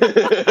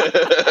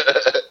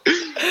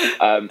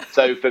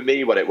 So for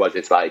me, what it was,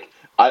 it's like,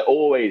 I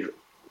always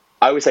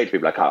say to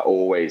people, like, I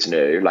always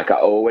knew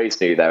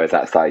there was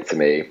that side to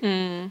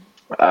me.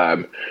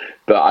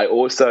 But I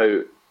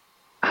also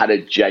had a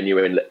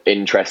genuine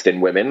interest in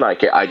women.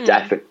 Like I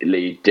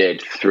definitely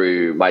did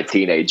through my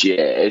teenage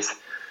years.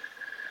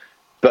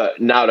 But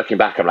now looking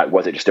back, I'm like,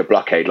 was it just a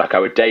blockade? Like I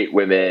would date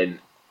women,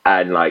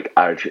 and like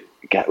I would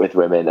get with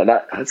women, and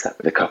I sat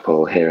with a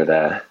couple here or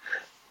there.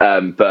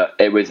 But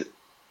it was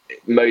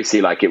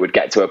mostly like it would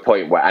get to a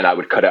point where, and I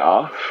would cut it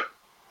off.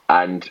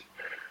 And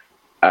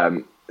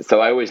so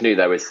I always knew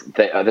there was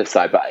the other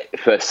side, but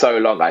for so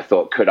long I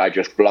thought, could I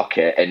just block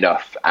it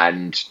enough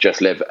and just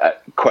live a,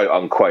 quote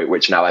unquote,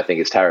 which now I think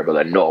is terrible,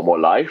 a normal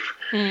life,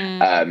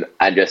 and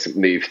just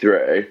move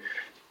through.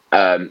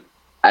 And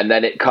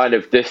then it kind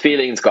of, the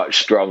feelings got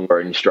stronger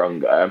and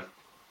stronger,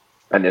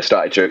 and I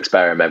started to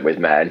experiment with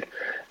men.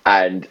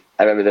 And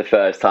I remember the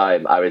first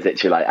time I was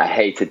literally like, I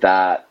hated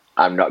that.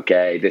 I'm not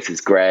gay. This is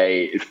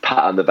great. It's pat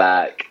on the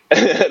back.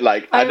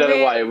 Like, I don't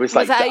know why it was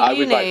like, I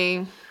was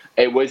like,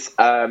 it was,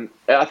 I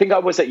think I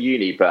was at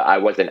uni, but I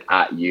wasn't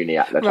at uni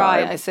at the time.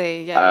 Right, I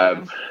see.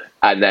 Yeah.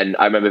 And then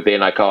I remember being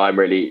like, I'm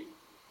really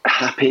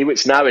happy,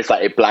 which now is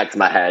like, it blags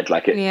my head.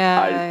 Like,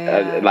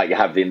 like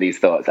having these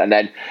thoughts. And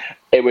then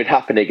it would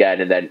happen again.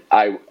 And then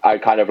I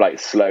kind of like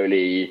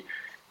slowly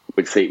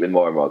would sleep with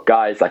more and more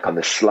guys, like on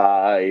the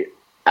sly.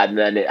 And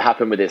then it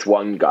happened with this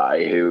one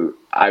guy who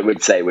I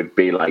would say would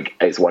be like,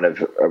 is one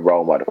of a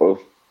role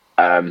model.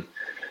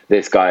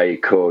 This guy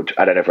called,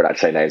 I don't know if we're allowed to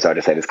say names, so I'll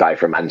just say this guy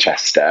from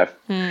Manchester.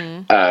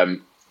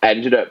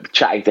 Ended up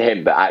chatting to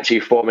him, but actually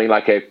forming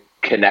like a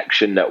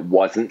connection that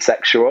wasn't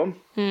sexual.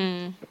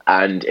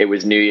 And it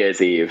was New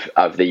Year's Eve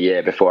of the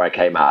year before I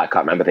came out. I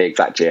can't remember the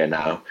exact year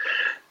now.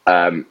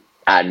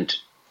 And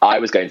I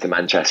was going to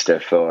Manchester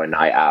for a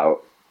night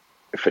out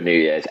for New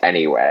Year's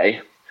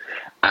anyway.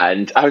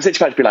 And I was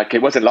literally about to be like,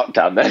 it wasn't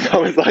lockdown then. I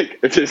was like,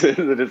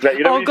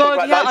 you know, oh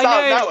God, yeah, I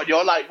know. Now, and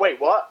you're like, wait,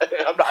 what?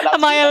 I'm not allowed.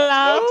 Am I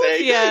allowed?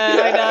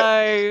 Yeah, I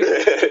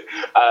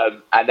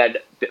know. And then,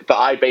 but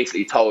I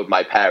basically told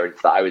my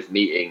parents that I was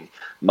meeting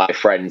my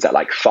friends at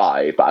like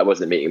 5, but I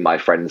wasn't meeting my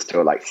friends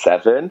till like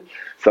 7.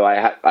 So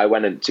I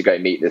went in to go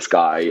meet this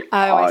guy.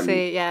 I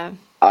see. Yeah.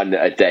 On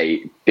a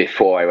date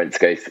before I went to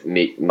go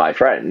meet my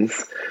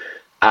friends.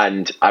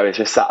 And I was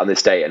just sat on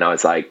this date and I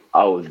was like,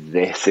 oh,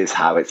 this is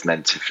how it's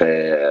meant to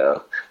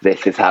feel.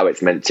 this is how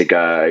it's meant to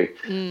go.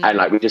 And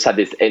like we just had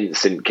this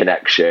instant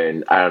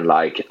connection, and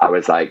like I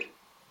was like,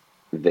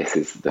 this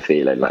is the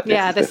feeling. Like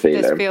this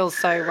feels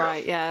so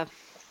right. Yeah.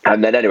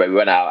 And then anyway, we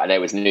went out, and it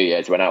was New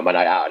Year's. We went out my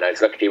night out, and I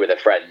was lucky with a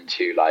friend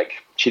who, like,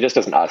 she just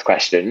doesn't ask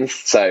questions.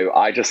 So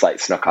I just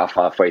like snuck off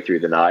halfway through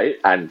the night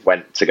and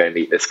went to go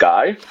meet this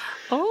guy.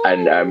 Oh,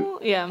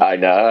 and yeah. I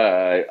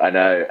know.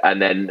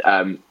 And then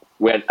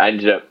I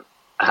ended up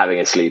having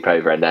a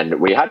sleepover, and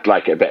then we had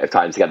like a bit of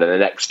time together the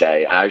next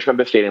day. And I just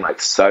remember feeling like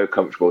so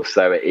comfortable,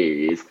 so at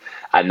ease.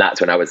 And that's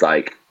when I was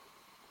like,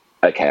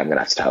 okay, I'm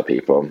gonna have to tell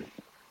people.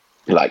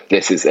 Like,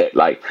 this is it.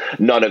 Like,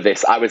 none of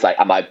this. I was like,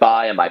 am I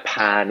bi? Am I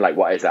pan? Like,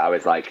 what is it? I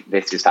was like,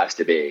 this just has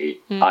to be,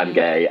 I'm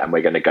gay, and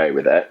we're going to go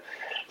with it.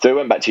 So we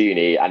went back to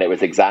uni, and it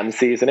was exam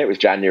season. It was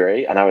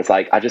January. And I was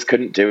like, I just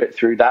couldn't do it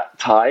through that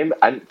time.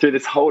 And through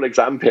this whole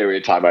exam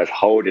period time, I was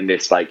holding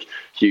this like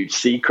huge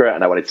secret,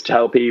 and I wanted to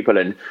tell people.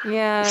 And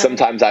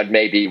sometimes I'd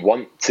maybe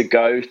want to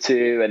go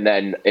to, and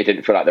then it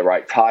didn't feel like the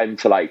right time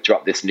to like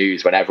drop this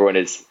news when everyone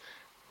is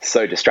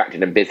so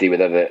distracted and busy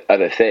with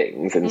other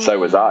things. And so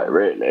was I,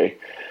 really.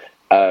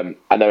 And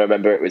I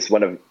remember it was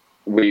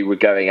we were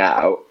going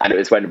out, and it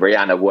was when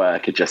Rihanna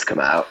Work had just come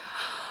out.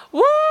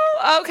 Woo!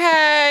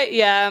 Okay,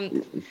 yeah.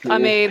 I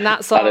mean,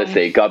 that song.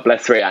 Honestly, God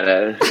bless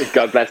Rihanna.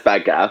 God bless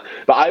Bad Gal.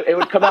 But it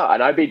would come out,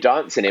 and I'd be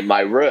dancing in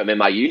my room, in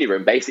my uni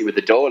room, basically with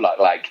the door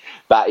locked, like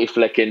batty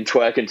flicking,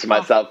 twerking to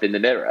myself in the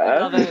mirror.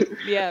 Love it.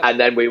 Yeah. And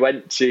then we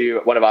went to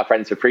one of our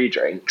friends for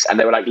pre-drinks, and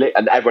they were like,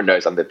 and everyone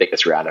knows I'm the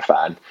biggest Rihanna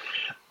fan.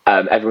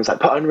 Everyone's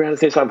like, put on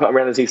Rihanna's new song, put on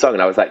Rihanna's new song.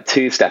 And I was like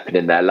two-stepping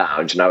in their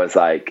lounge, and I was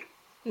like,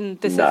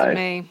 this isn't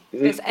me.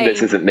 This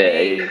isn't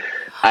me.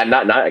 And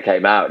that night I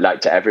came out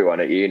like to everyone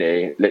at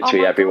uni,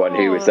 literally everyone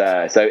who was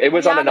there. So it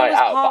was Rihanna on a night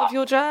out. Part of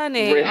your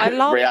journey. I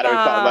love Rihanna that.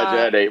 was part of my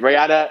journey.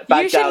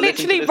 Rihanna, you should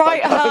literally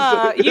write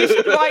her. You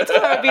should write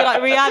her and be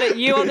like, Rihanna,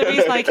 you are the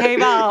reason I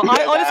came out.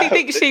 I honestly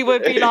think she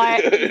would be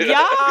like,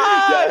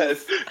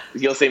 yes.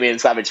 You'll see me in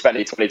Savage Fenny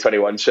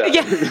 2021 show.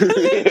 Yeah,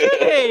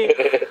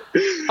 literally.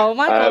 Oh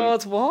my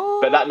God,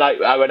 what? But that night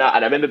I went out,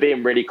 and I remember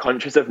being really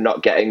conscious of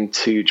not getting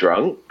too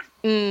drunk.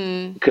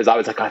 Because I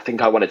was like, I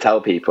think I want to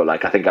tell people,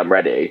 like, I think I'm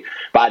ready,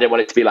 but I didn't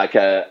want it to be like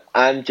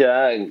I'm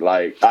drunk,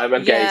 like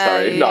I'm gay,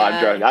 sorry, no,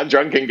 I'm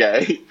drunk and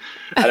gay.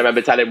 And I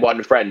remember telling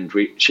one friend,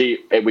 we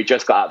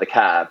just got out of the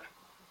cab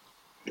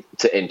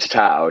into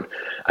town,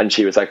 and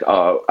she was like,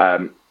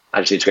 I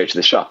just need to go to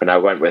the shop, and I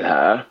went with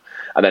her.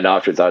 And then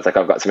afterwards I was like,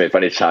 I've got something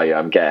funny to tell you,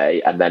 I'm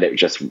gay. And then it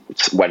just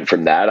went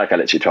from there. Like, I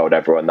literally told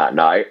everyone that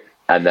night,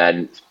 and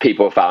then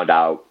people found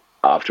out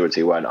afterwards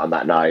who weren't on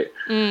that night.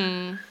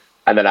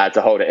 And then I had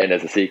to hold it in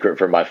as a secret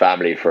from my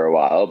family for a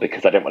while,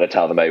 because I didn't want to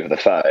tell them over the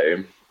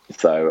phone.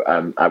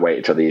 So I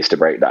waited till the Easter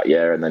break that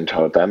year and then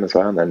told them as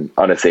well. And then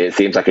honestly, it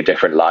seems like a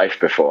different life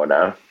before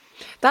now.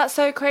 That's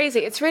so crazy.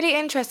 It's really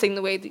interesting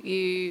the way that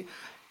you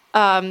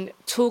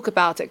talk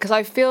about it, because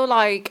I feel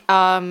like,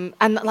 and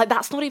like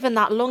that's not even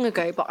that long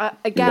ago. But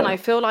I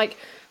feel like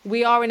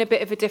we are in a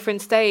bit of a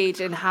different stage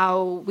in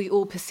how we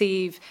all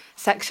perceive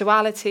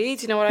sexuality.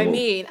 Do you know what I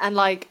mean? And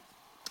like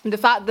the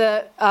fact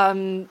that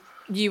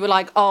you were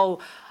like,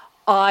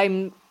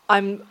 I'm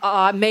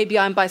maybe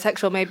I'm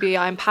bisexual, maybe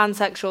I'm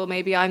pansexual,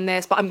 maybe I'm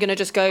this, but I'm going to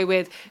just go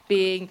with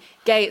being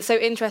gay. It's so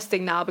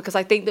interesting now, because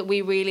I think that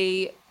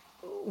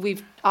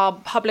our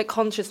public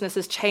consciousness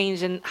has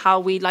changed, and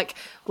how we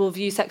will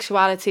view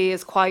sexuality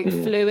as quite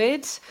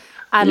fluid,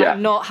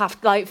 and not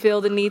have to feel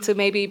the need to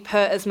maybe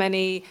put as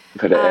many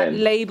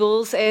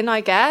labels in,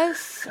 I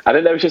guess. I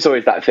think there was just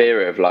always that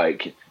fear of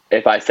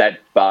if I said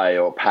bi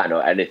or pan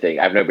or anything,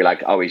 everyone would be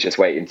like, he's just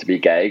waiting to be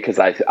gay, because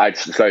I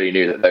slowly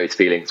knew that those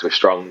feelings were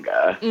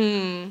stronger.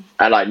 And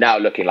now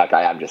looking like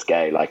I am just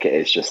gay, it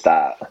is just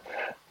that.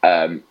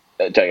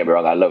 Don't get me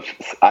wrong,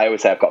 I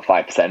always say I've got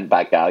 5%,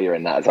 Bad Gal, you're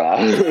in that as well.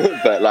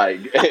 But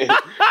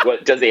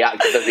what, does he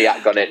act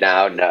on it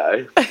now?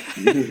 No.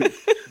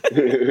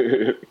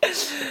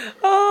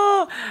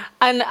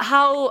 And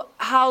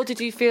how did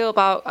you feel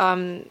about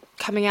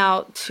coming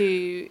out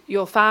to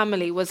your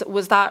family?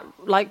 Was that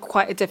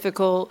quite a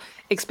difficult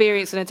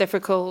experience and a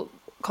difficult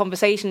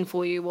conversation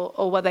for you,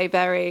 or were they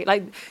very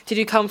did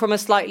you come from a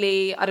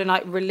slightly, I don't know,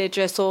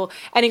 religious or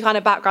any kind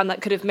of background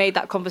that could have made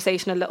that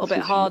conversation a little bit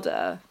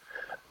harder?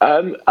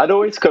 I'd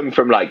always come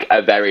from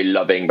a very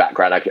loving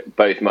background,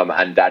 both mum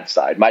and dad's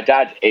side. My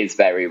dad is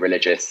very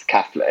religious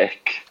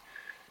Catholic,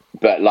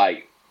 but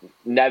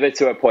never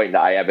to a point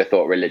that I ever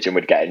thought religion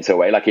would get into a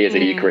way. He is a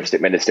Eucharistic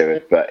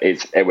minister, but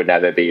it would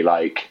never be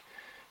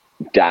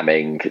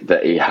damning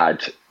that he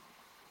had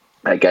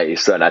a gay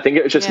son. I think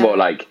it was just more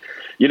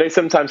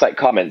sometimes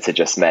comments are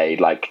just made,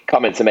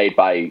 comments are made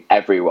by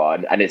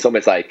everyone, and it's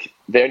almost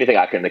the only thing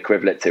I can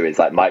equivalent to is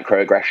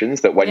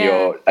microaggressions. But when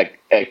you're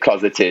a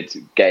closeted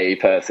gay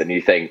person,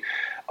 you think,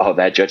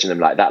 they're judging them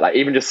like that.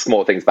 Even just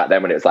small things back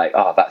then when it was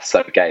that's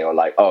so gay, or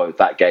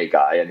that gay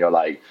guy, and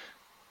you're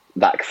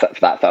that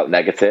felt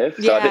negative.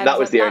 So I think that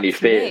was the only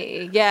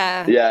fear.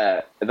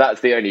 Yeah,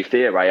 that's the only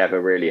fear I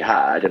ever really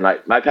had. And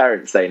like my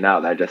parents say now,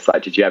 they're just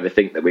like, did you ever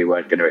think that we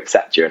weren't going to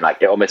accept you? And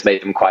like it almost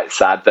made them quite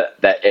sad that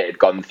it had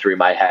gone through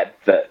my head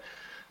that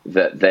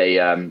they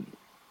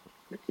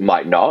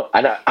might not.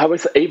 And I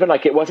was even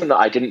like, it wasn't that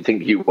I didn't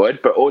think you would,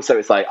 but also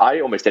it's like I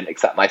almost didn't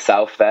accept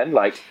myself then.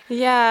 Like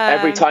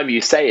every time you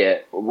say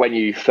it, when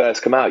you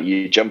first come out,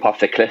 you jump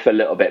off the cliff a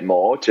little bit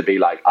more to be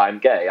like, I'm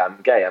gay.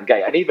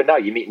 And even now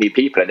you meet new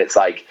people and it's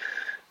like,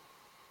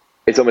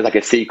 it's almost like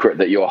a secret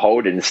that you're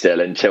holding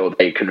still until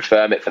they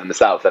confirm it for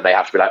themselves. And they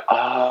have to be like,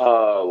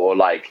 oh, or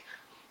like,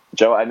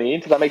 do you know what I mean?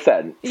 Does that make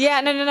sense?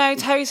 Yeah, no,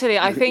 totally.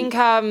 I think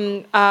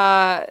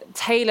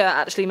Taylor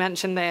actually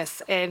mentioned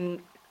this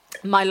in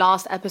my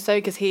last episode,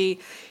 because he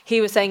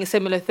was saying a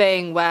similar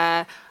thing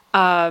where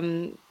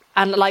and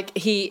like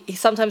he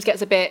sometimes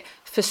gets a bit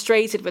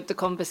frustrated with the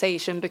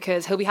conversation,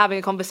 because he'll be having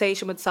a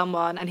conversation with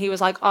someone and he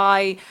was like,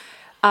 I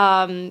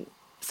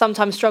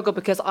sometimes struggle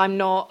because I'm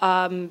not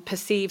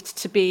perceived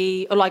to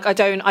be, or like I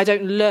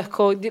don't look,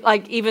 or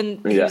like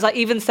even he was like,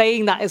 even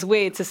saying that is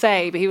weird to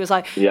say, but he was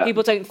like,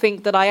 people don't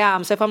think that I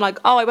am. So if I'm like,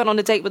 oh, I went on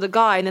a date with a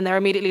guy, and then they're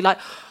immediately like,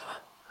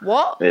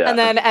 what?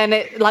 And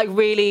it like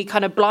really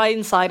kind of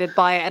blindsided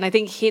by it. And I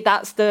think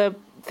that's the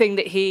thing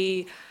that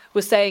he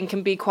was saying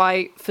can be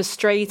quite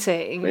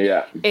frustrating,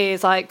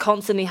 is like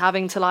constantly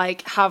having to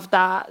like have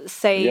that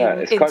same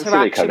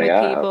interaction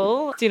with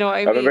people. Do you know what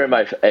I mean? I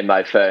remember in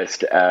my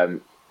first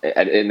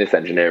in this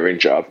engineering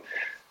job,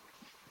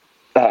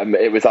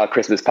 it was our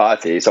Christmas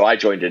party. So I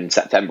joined in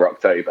September,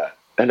 October,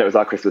 and it was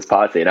our Christmas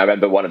party. And I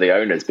remember one of the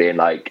owners being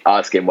like,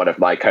 asking one of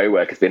my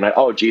co-workers, being like,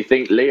 oh, do you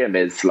think Liam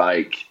is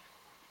like,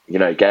 you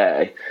know,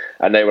 gay?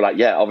 And they were like,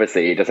 yeah,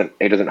 obviously he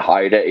doesn't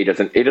hide it. He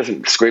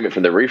doesn't scream it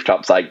from the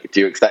rooftops. Like,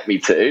 do you expect me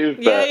to?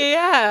 But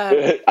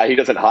he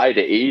doesn't hide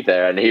it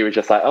either. And he was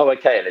just like, oh,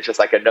 okay. And it's just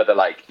like another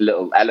like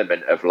little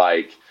element of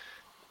like,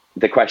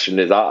 the question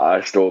is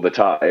asked all the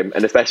time,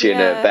 and especially in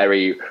a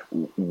very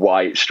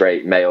white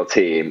straight male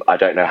team, I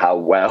don't know how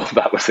well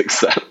that was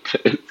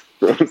accepted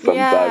sometimes.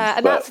 Yeah,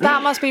 and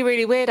that must be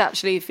really weird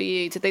actually for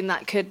you to think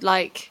that could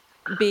like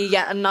be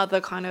yet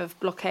another kind of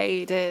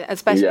blockade,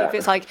 especially if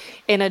it's like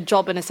in a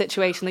job, in a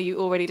situation that you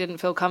already didn't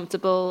feel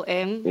comfortable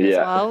in as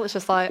well. It's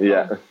just like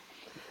kind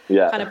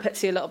of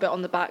puts you a little bit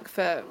on the back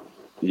foot.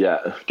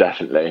 Yeah,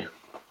 definitely.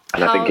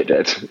 And I think it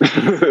did.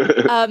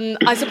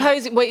 I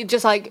suppose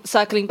just like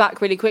circling back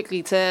really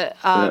quickly to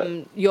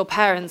your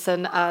parents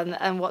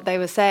and what they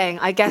were saying.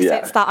 I guess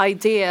it's that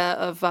idea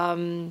of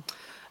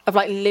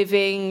like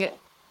living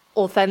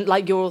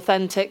like your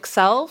authentic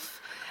self,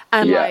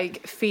 and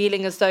like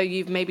feeling as though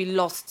you've maybe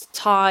lost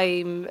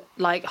time,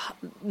 like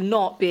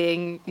not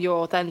being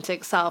your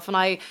authentic self. And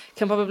I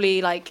can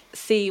probably like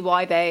see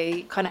why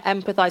they kind of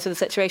empathize with the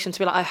situation, to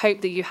be like, I hope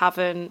that you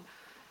haven't,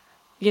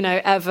 you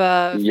know,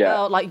 ever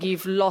felt like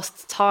you've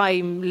lost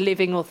time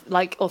living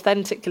like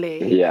authentically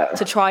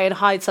to try and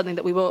hide something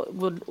that we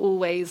would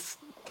always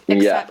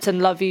accept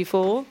and love you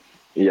for.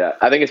 Yeah,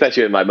 I think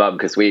especially with my mum,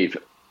 because we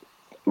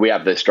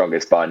have the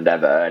strongest bond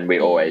ever, and we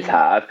always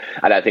have.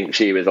 And I think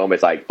she was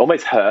almost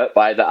hurt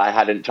by that I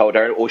hadn't told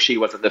her, or she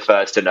wasn't the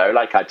first to know.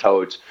 Like I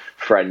told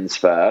friends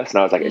first, and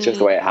I was like, it's just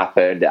the way it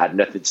happened. It had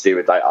nothing to do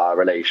with like our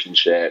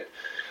relationship.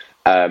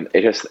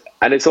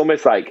 It's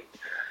almost like,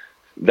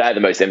 they're the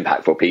most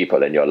impactful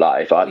people in your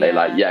life, aren't they?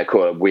 Like, yeah,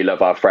 cool, we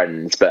love our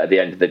friends, but at the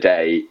end of the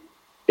day,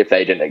 if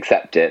they didn't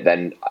accept it,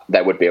 then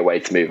there would be a way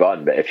to move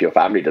on. But if your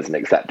family doesn't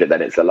accept it,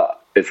 then it's a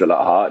lot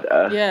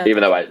harder. Yeah,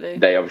 even though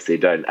they obviously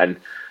don't. And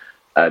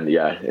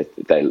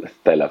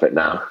they love it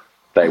now.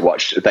 They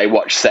watch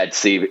said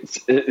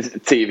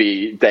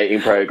TV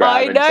dating program.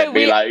 I know.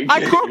 I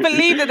can't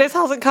believe that this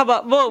hasn't come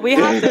up more. We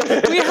have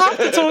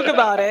to talk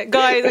about it,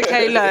 guys.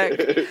 Okay,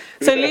 look.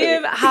 So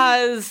Liam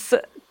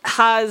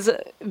has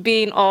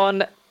been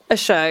on a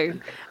show,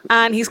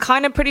 and he's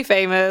kind of pretty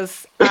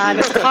famous, and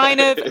it's kind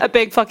of a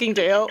big fucking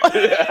deal.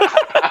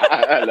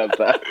 I love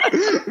that.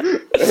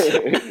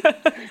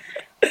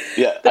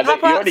 Yeah, the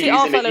paparazzi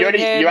are following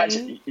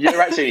him.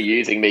 You're actually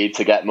using me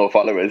to get more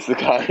followers.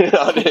 Pretty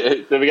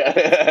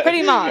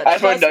much.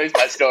 Everyone knows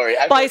my story.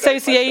 By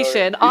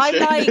association. I'm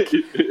like,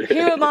 who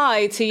am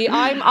I to you?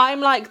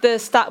 I'm like the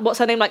what's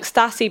her name? Like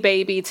Stassi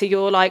baby to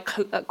your like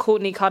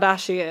Kourtney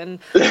Kardashian.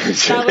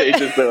 Is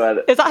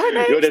that her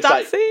name? You're just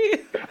Stassi?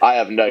 Like, I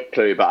have no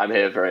clue, but I'm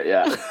here for it.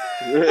 Yeah.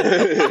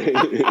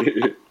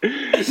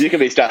 You can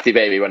be Stassi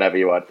baby whenever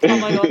you want. Oh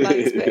my god,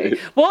 thanks, babe.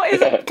 What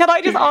is it? Can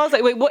I just ask?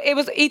 Like, wait, what? It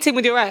was Eating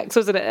with Your Ex,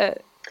 wasn't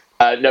it?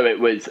 No, it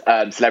was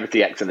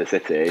Celebrity X in the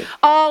City.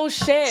 Oh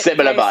shit!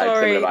 Similar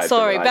vibes.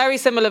 Sorry, very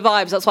similar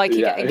vibes. That's why I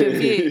keep getting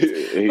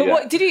confused. But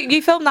what did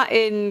you film that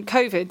in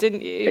COVID,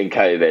 didn't you? In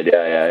COVID,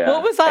 yeah.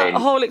 What was that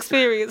whole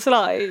experience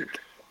like?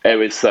 It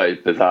was so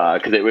bizarre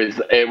because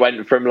it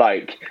went from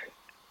like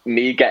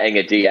me getting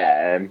a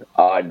DM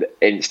on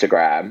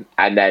Instagram,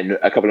 and then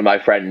a couple of my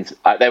friends,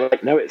 they were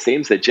like, no, it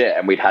seems legit,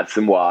 and we'd had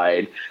some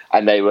wine,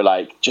 and they were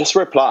like, just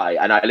reply,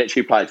 and I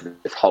literally replied to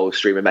this whole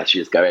stream of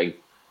messages going,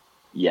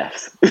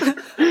 yes.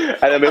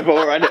 And then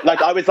before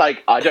I was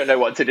like, I don't know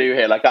what to do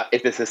here. Like,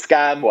 is this a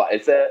scam? What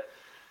is it?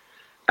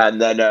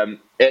 And then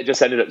it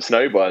just ended up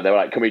snowballing. They were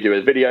like, can we do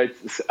a video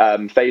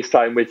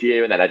FaceTime with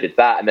you? And then I did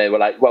that. And they were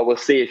like, well, we'll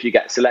see if you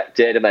get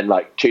selected. And then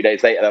like 2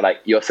 days later, they're like,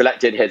 you're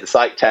selected. Here's a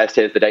psych test.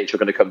 Here's the dates you're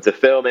going to come to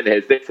filming.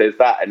 Here's this, here's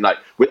that. And like,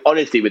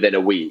 honestly, within a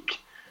week,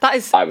 I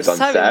was on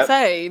so set.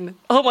 Insane.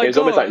 Oh my god. It was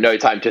almost like no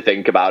time to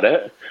think about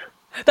it.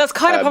 That's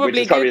kind of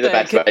probably probably good, the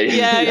best way.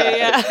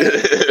 Yeah.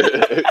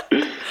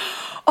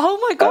 Oh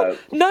my god,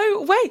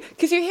 no way.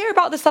 Because you hear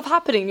about this stuff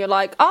happening, you're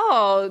like,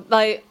 oh,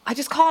 like, I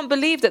just can't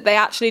believe that they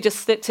actually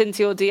just slipped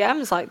into your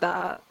DMs like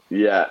that.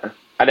 Yeah.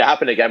 And it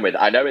happened again with,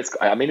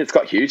 it's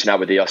got huge now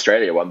with the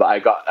Australia one, but I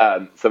got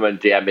someone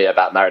DM me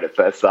about Married at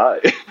First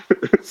Sight.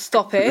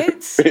 Stop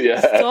it.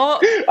 Yeah.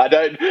 Stop. I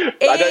don't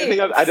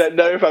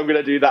know if I'm going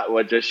to do that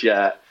one just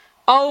yet.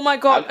 Oh my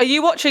god. Are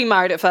you watching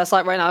Married at First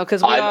Sight right now?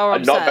 Because we are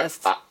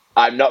obsessed.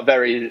 I'm not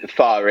very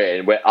far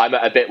in. I'm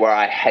at a bit where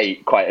I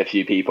hate quite a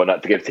few people,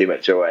 not to give too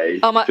much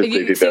away. Oh my,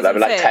 you season I'm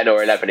like 6? 10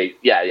 or 11.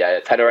 Yeah,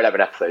 10 or 11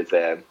 episodes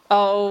in.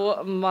 You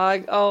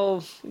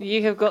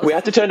have got... We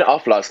had to turn it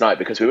off last night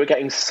because we were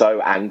getting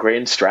so angry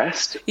and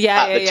stressed at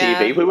the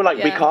TV. We were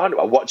like, we can't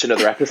watch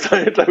another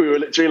episode. Like, we were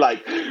literally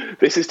like,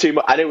 this is too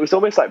much. And it was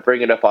almost like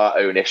bringing up our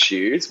own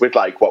issues with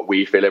like what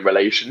we feel in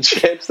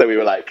relationships. So we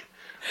were like...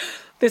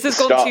 This has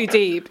gone too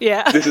deep.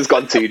 Yeah. This has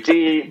gone too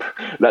deep.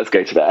 Let's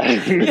go to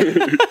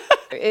bed.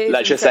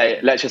 Let's just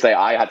say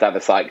I had to have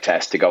a psych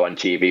test to go on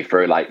TV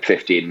for like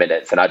 15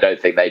 minutes, and I don't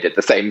think they did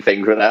the same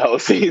thing for their whole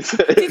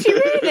season. Did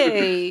you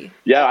really?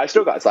 Yeah, I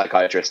still got a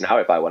psychiatrist now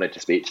if I wanted to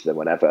speak to them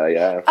whenever.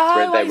 Yeah.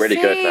 Oh, they're really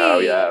good now.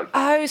 Yeah.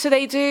 Oh, so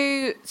they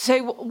do.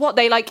 So what,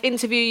 they like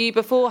interview you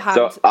beforehand?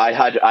 So I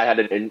had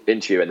an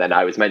interview, and then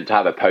I was meant to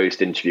have a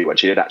post interview when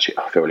she did actually.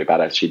 I feel really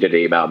bad. She did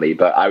email me,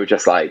 but I was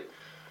just like,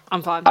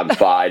 I'm fine.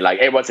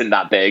 Like, it wasn't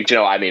that big. Do you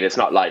know what I mean? It's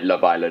not like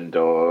Love Island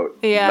or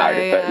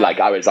Married, but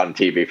like, I was on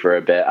TV for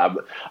a bit. I'm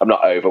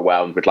not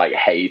overwhelmed with like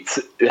hate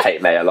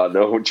mail on,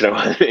 or do you know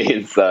what I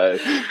mean? So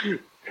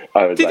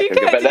I was did you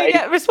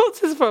get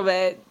responses from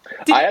it?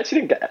 I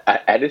actually didn't get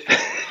anything.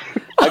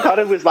 I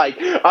kind of was like,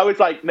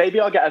 maybe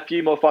I'll get a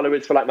few more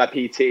followers for like my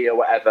PT or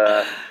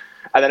whatever.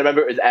 And then I remember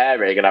it was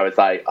airing, and I was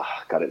like,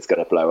 oh god, it's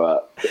gonna blow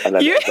up. And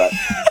then it was like.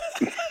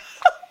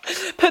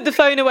 Put the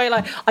phone away,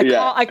 like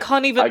I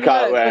can't even look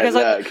because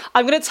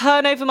I'm going to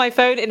turn over my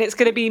phone and it's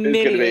going to be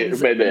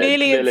millions of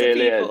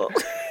people.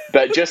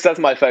 But just as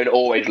my phone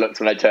always looks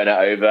when I turn it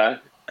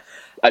over,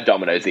 a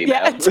Domino's email.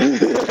 Yeah,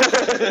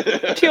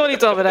 purely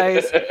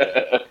Domino's.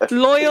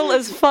 Loyal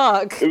as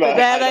fuck. But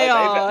there they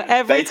are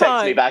every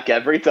time. They text me back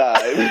every time.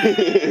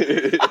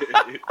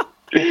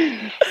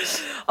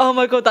 Oh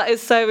my god, that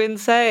is so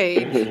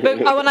insane.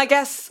 But and I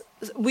guess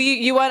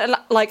you weren't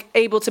like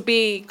able to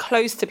be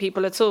close to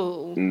people at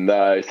all.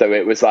 No, so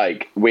it was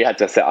like we had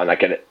to sit on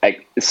like a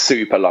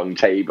super long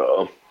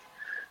table,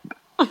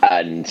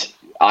 and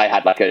I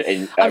had like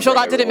I'm sure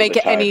that didn't make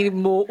it any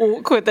more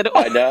awkward than it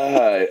was. I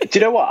know. Do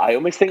you know what? I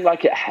almost think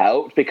like it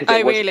helped because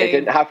it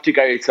didn't have to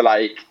go to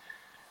like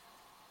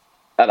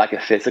a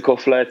physical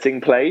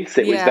flirting place.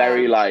 It was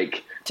very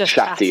like just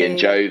chatty and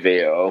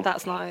jovial.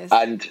 That's nice.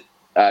 And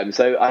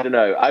so I don't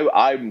know.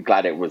 I'm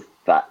glad it was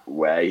that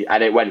way,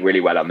 and it went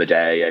really well on the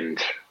day,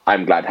 and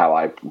I'm glad how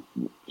I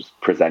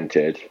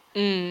presented.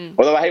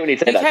 Although I hate when you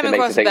say that. You came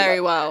across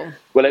very well.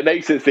 Well, it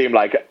makes it seem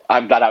like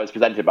I'm glad I was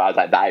presented, but I was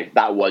like,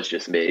 that was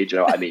just me. Do you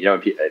know what I mean? You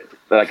know,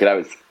 like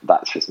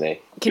that's just me.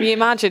 Can you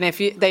imagine if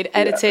they'd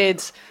edited?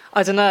 Yeah.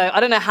 I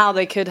don't know how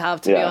they could have,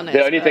 to be honest.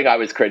 The only thing I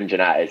was cringing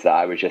at is that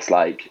I was just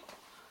like,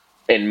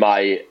 in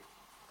my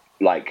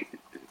like.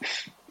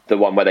 The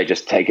one where they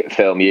just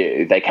film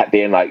you, they kept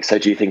being like, so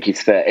do you think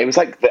he's fit? It was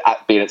like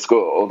being at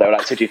school. They were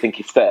like, so do you think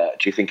he's fit?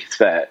 Do you think he's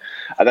fit?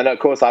 And then of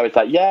course I was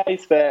like, yeah,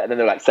 he's fit. And then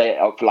they were like, say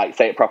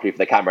it properly for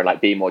the camera and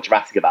like be more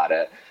dramatic about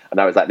it. And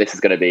I was like, this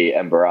is going to be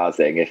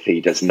embarrassing if he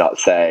does not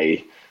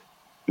say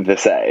the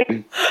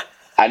same.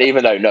 And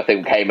even though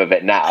nothing came of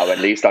it now, at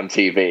least on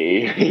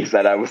TV, he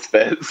said I was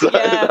fit, so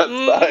that's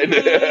fine.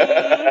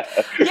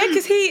 Yeah,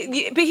 because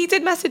he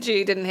did message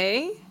you, didn't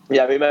he?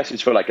 Yeah, we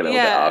messaged for like a little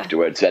bit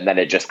afterwards, and then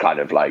it just kind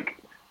of like,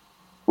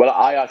 well,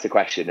 I asked a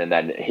question, and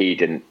then he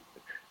didn't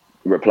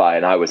reply,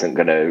 and I wasn't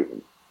going to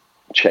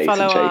chase. So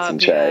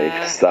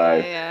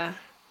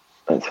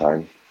that's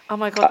fine. Oh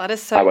my god, that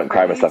is so I won't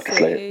crazy. Cry myself to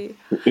sleep.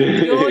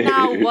 You're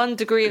now 1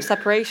 degree of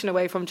separation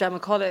away from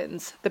Gemma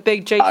Collins, the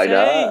big GC. I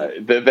know,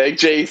 the big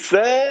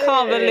GC.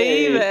 Can't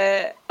believe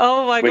it.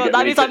 Oh my god,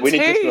 that means I'm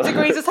 2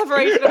 degrees of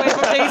separation away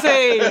from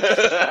GC.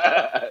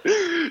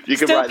 You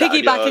can still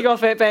piggybacking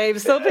off it, babe.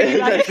 Still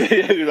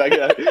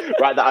piggybacking.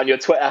 Write that on your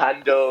Twitter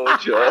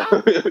handles, your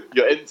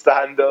Insta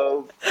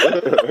handles.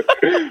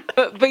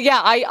 But yeah,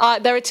 I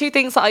there are 2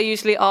 things that I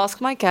usually ask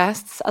my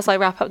guests as I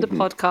wrap up the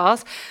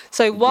podcast.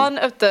 So one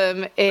of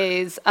them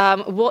is,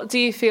 what do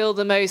you feel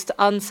the most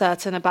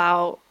uncertain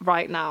about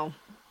right now?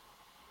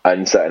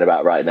 Uncertain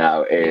about right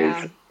now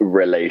is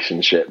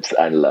relationships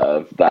and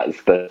love.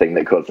 That's the thing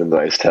that causes the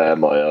most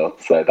turmoil.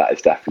 So that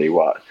is definitely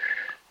what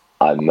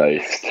I'm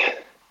most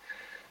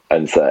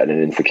uncertain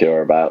and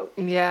insecure about.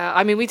 Yeah,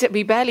 I mean,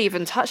 we barely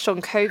even touched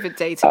on COVID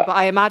dating, but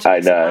I imagine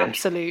it's an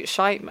absolute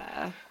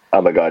shitmare.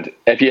 Oh my God.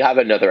 If you have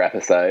another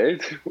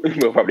episode,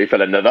 we'll probably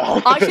fill another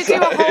whole I should do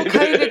a whole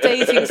COVID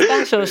dating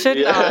special,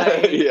 shouldn't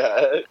I?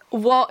 Yeah.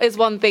 What is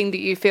one thing that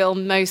you feel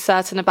most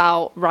certain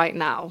about right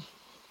now?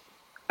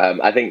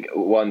 I think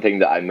one thing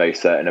that I'm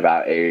most certain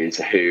about is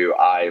who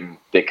I'm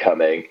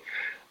becoming.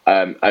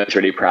 I'm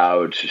really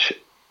proud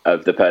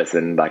of the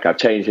person like I've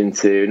changed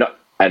into,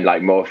 and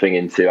like morphing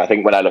into. I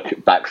think when I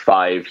look back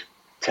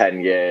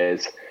 5-10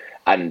 years,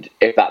 and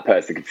if that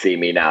person could see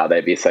me now,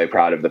 they'd be so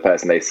proud of the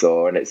person they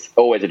saw. And it's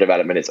always a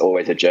development. It's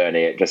always a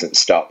journey. It doesn't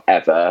stop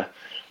ever.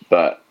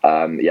 But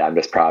yeah, I'm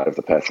just proud of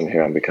the person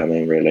who I'm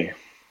becoming, really.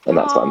 And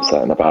that's what I'm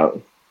certain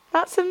about.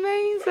 That's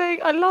amazing.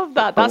 I love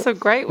that. That's a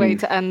great way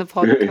to end the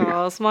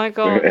podcast. My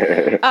God.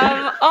 Liam,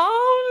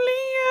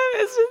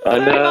 it's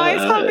been so nice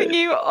having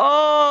you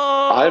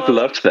on. I've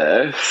loved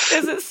this.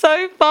 Is it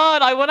so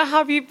fun? I want to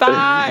have you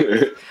back.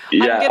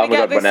 Yeah, I'm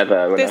gonna get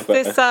whenever. This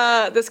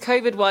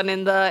COVID one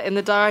in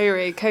the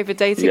diary, COVID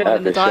dating one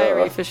in the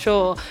diary for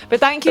sure. But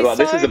thank you so much.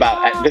 This is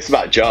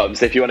about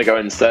jobs. If you want to go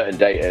in certain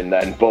dating,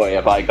 then boy,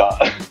 have I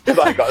got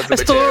some a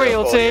story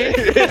or two.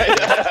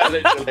 Yeah,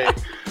 literally.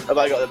 Have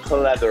I got a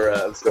plethora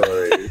of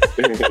stories?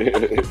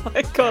 Oh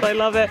my God, I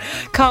love it.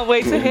 Can't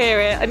wait to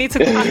hear it. I need to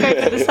crack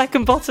open the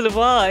second bottle of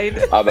wine.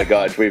 Oh my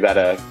God, we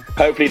better.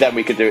 Hopefully then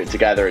we can do it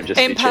together and just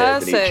in be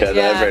person, cheering each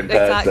other in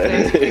person.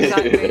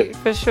 Exactly,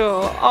 for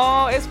sure.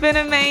 Oh, it's been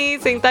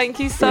amazing. Thank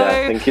you so much.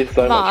 Thank you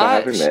so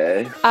much for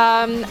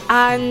having me.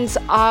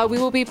 And we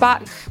will be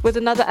back with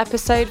another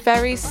episode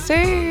very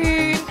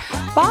soon.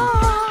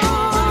 Bye.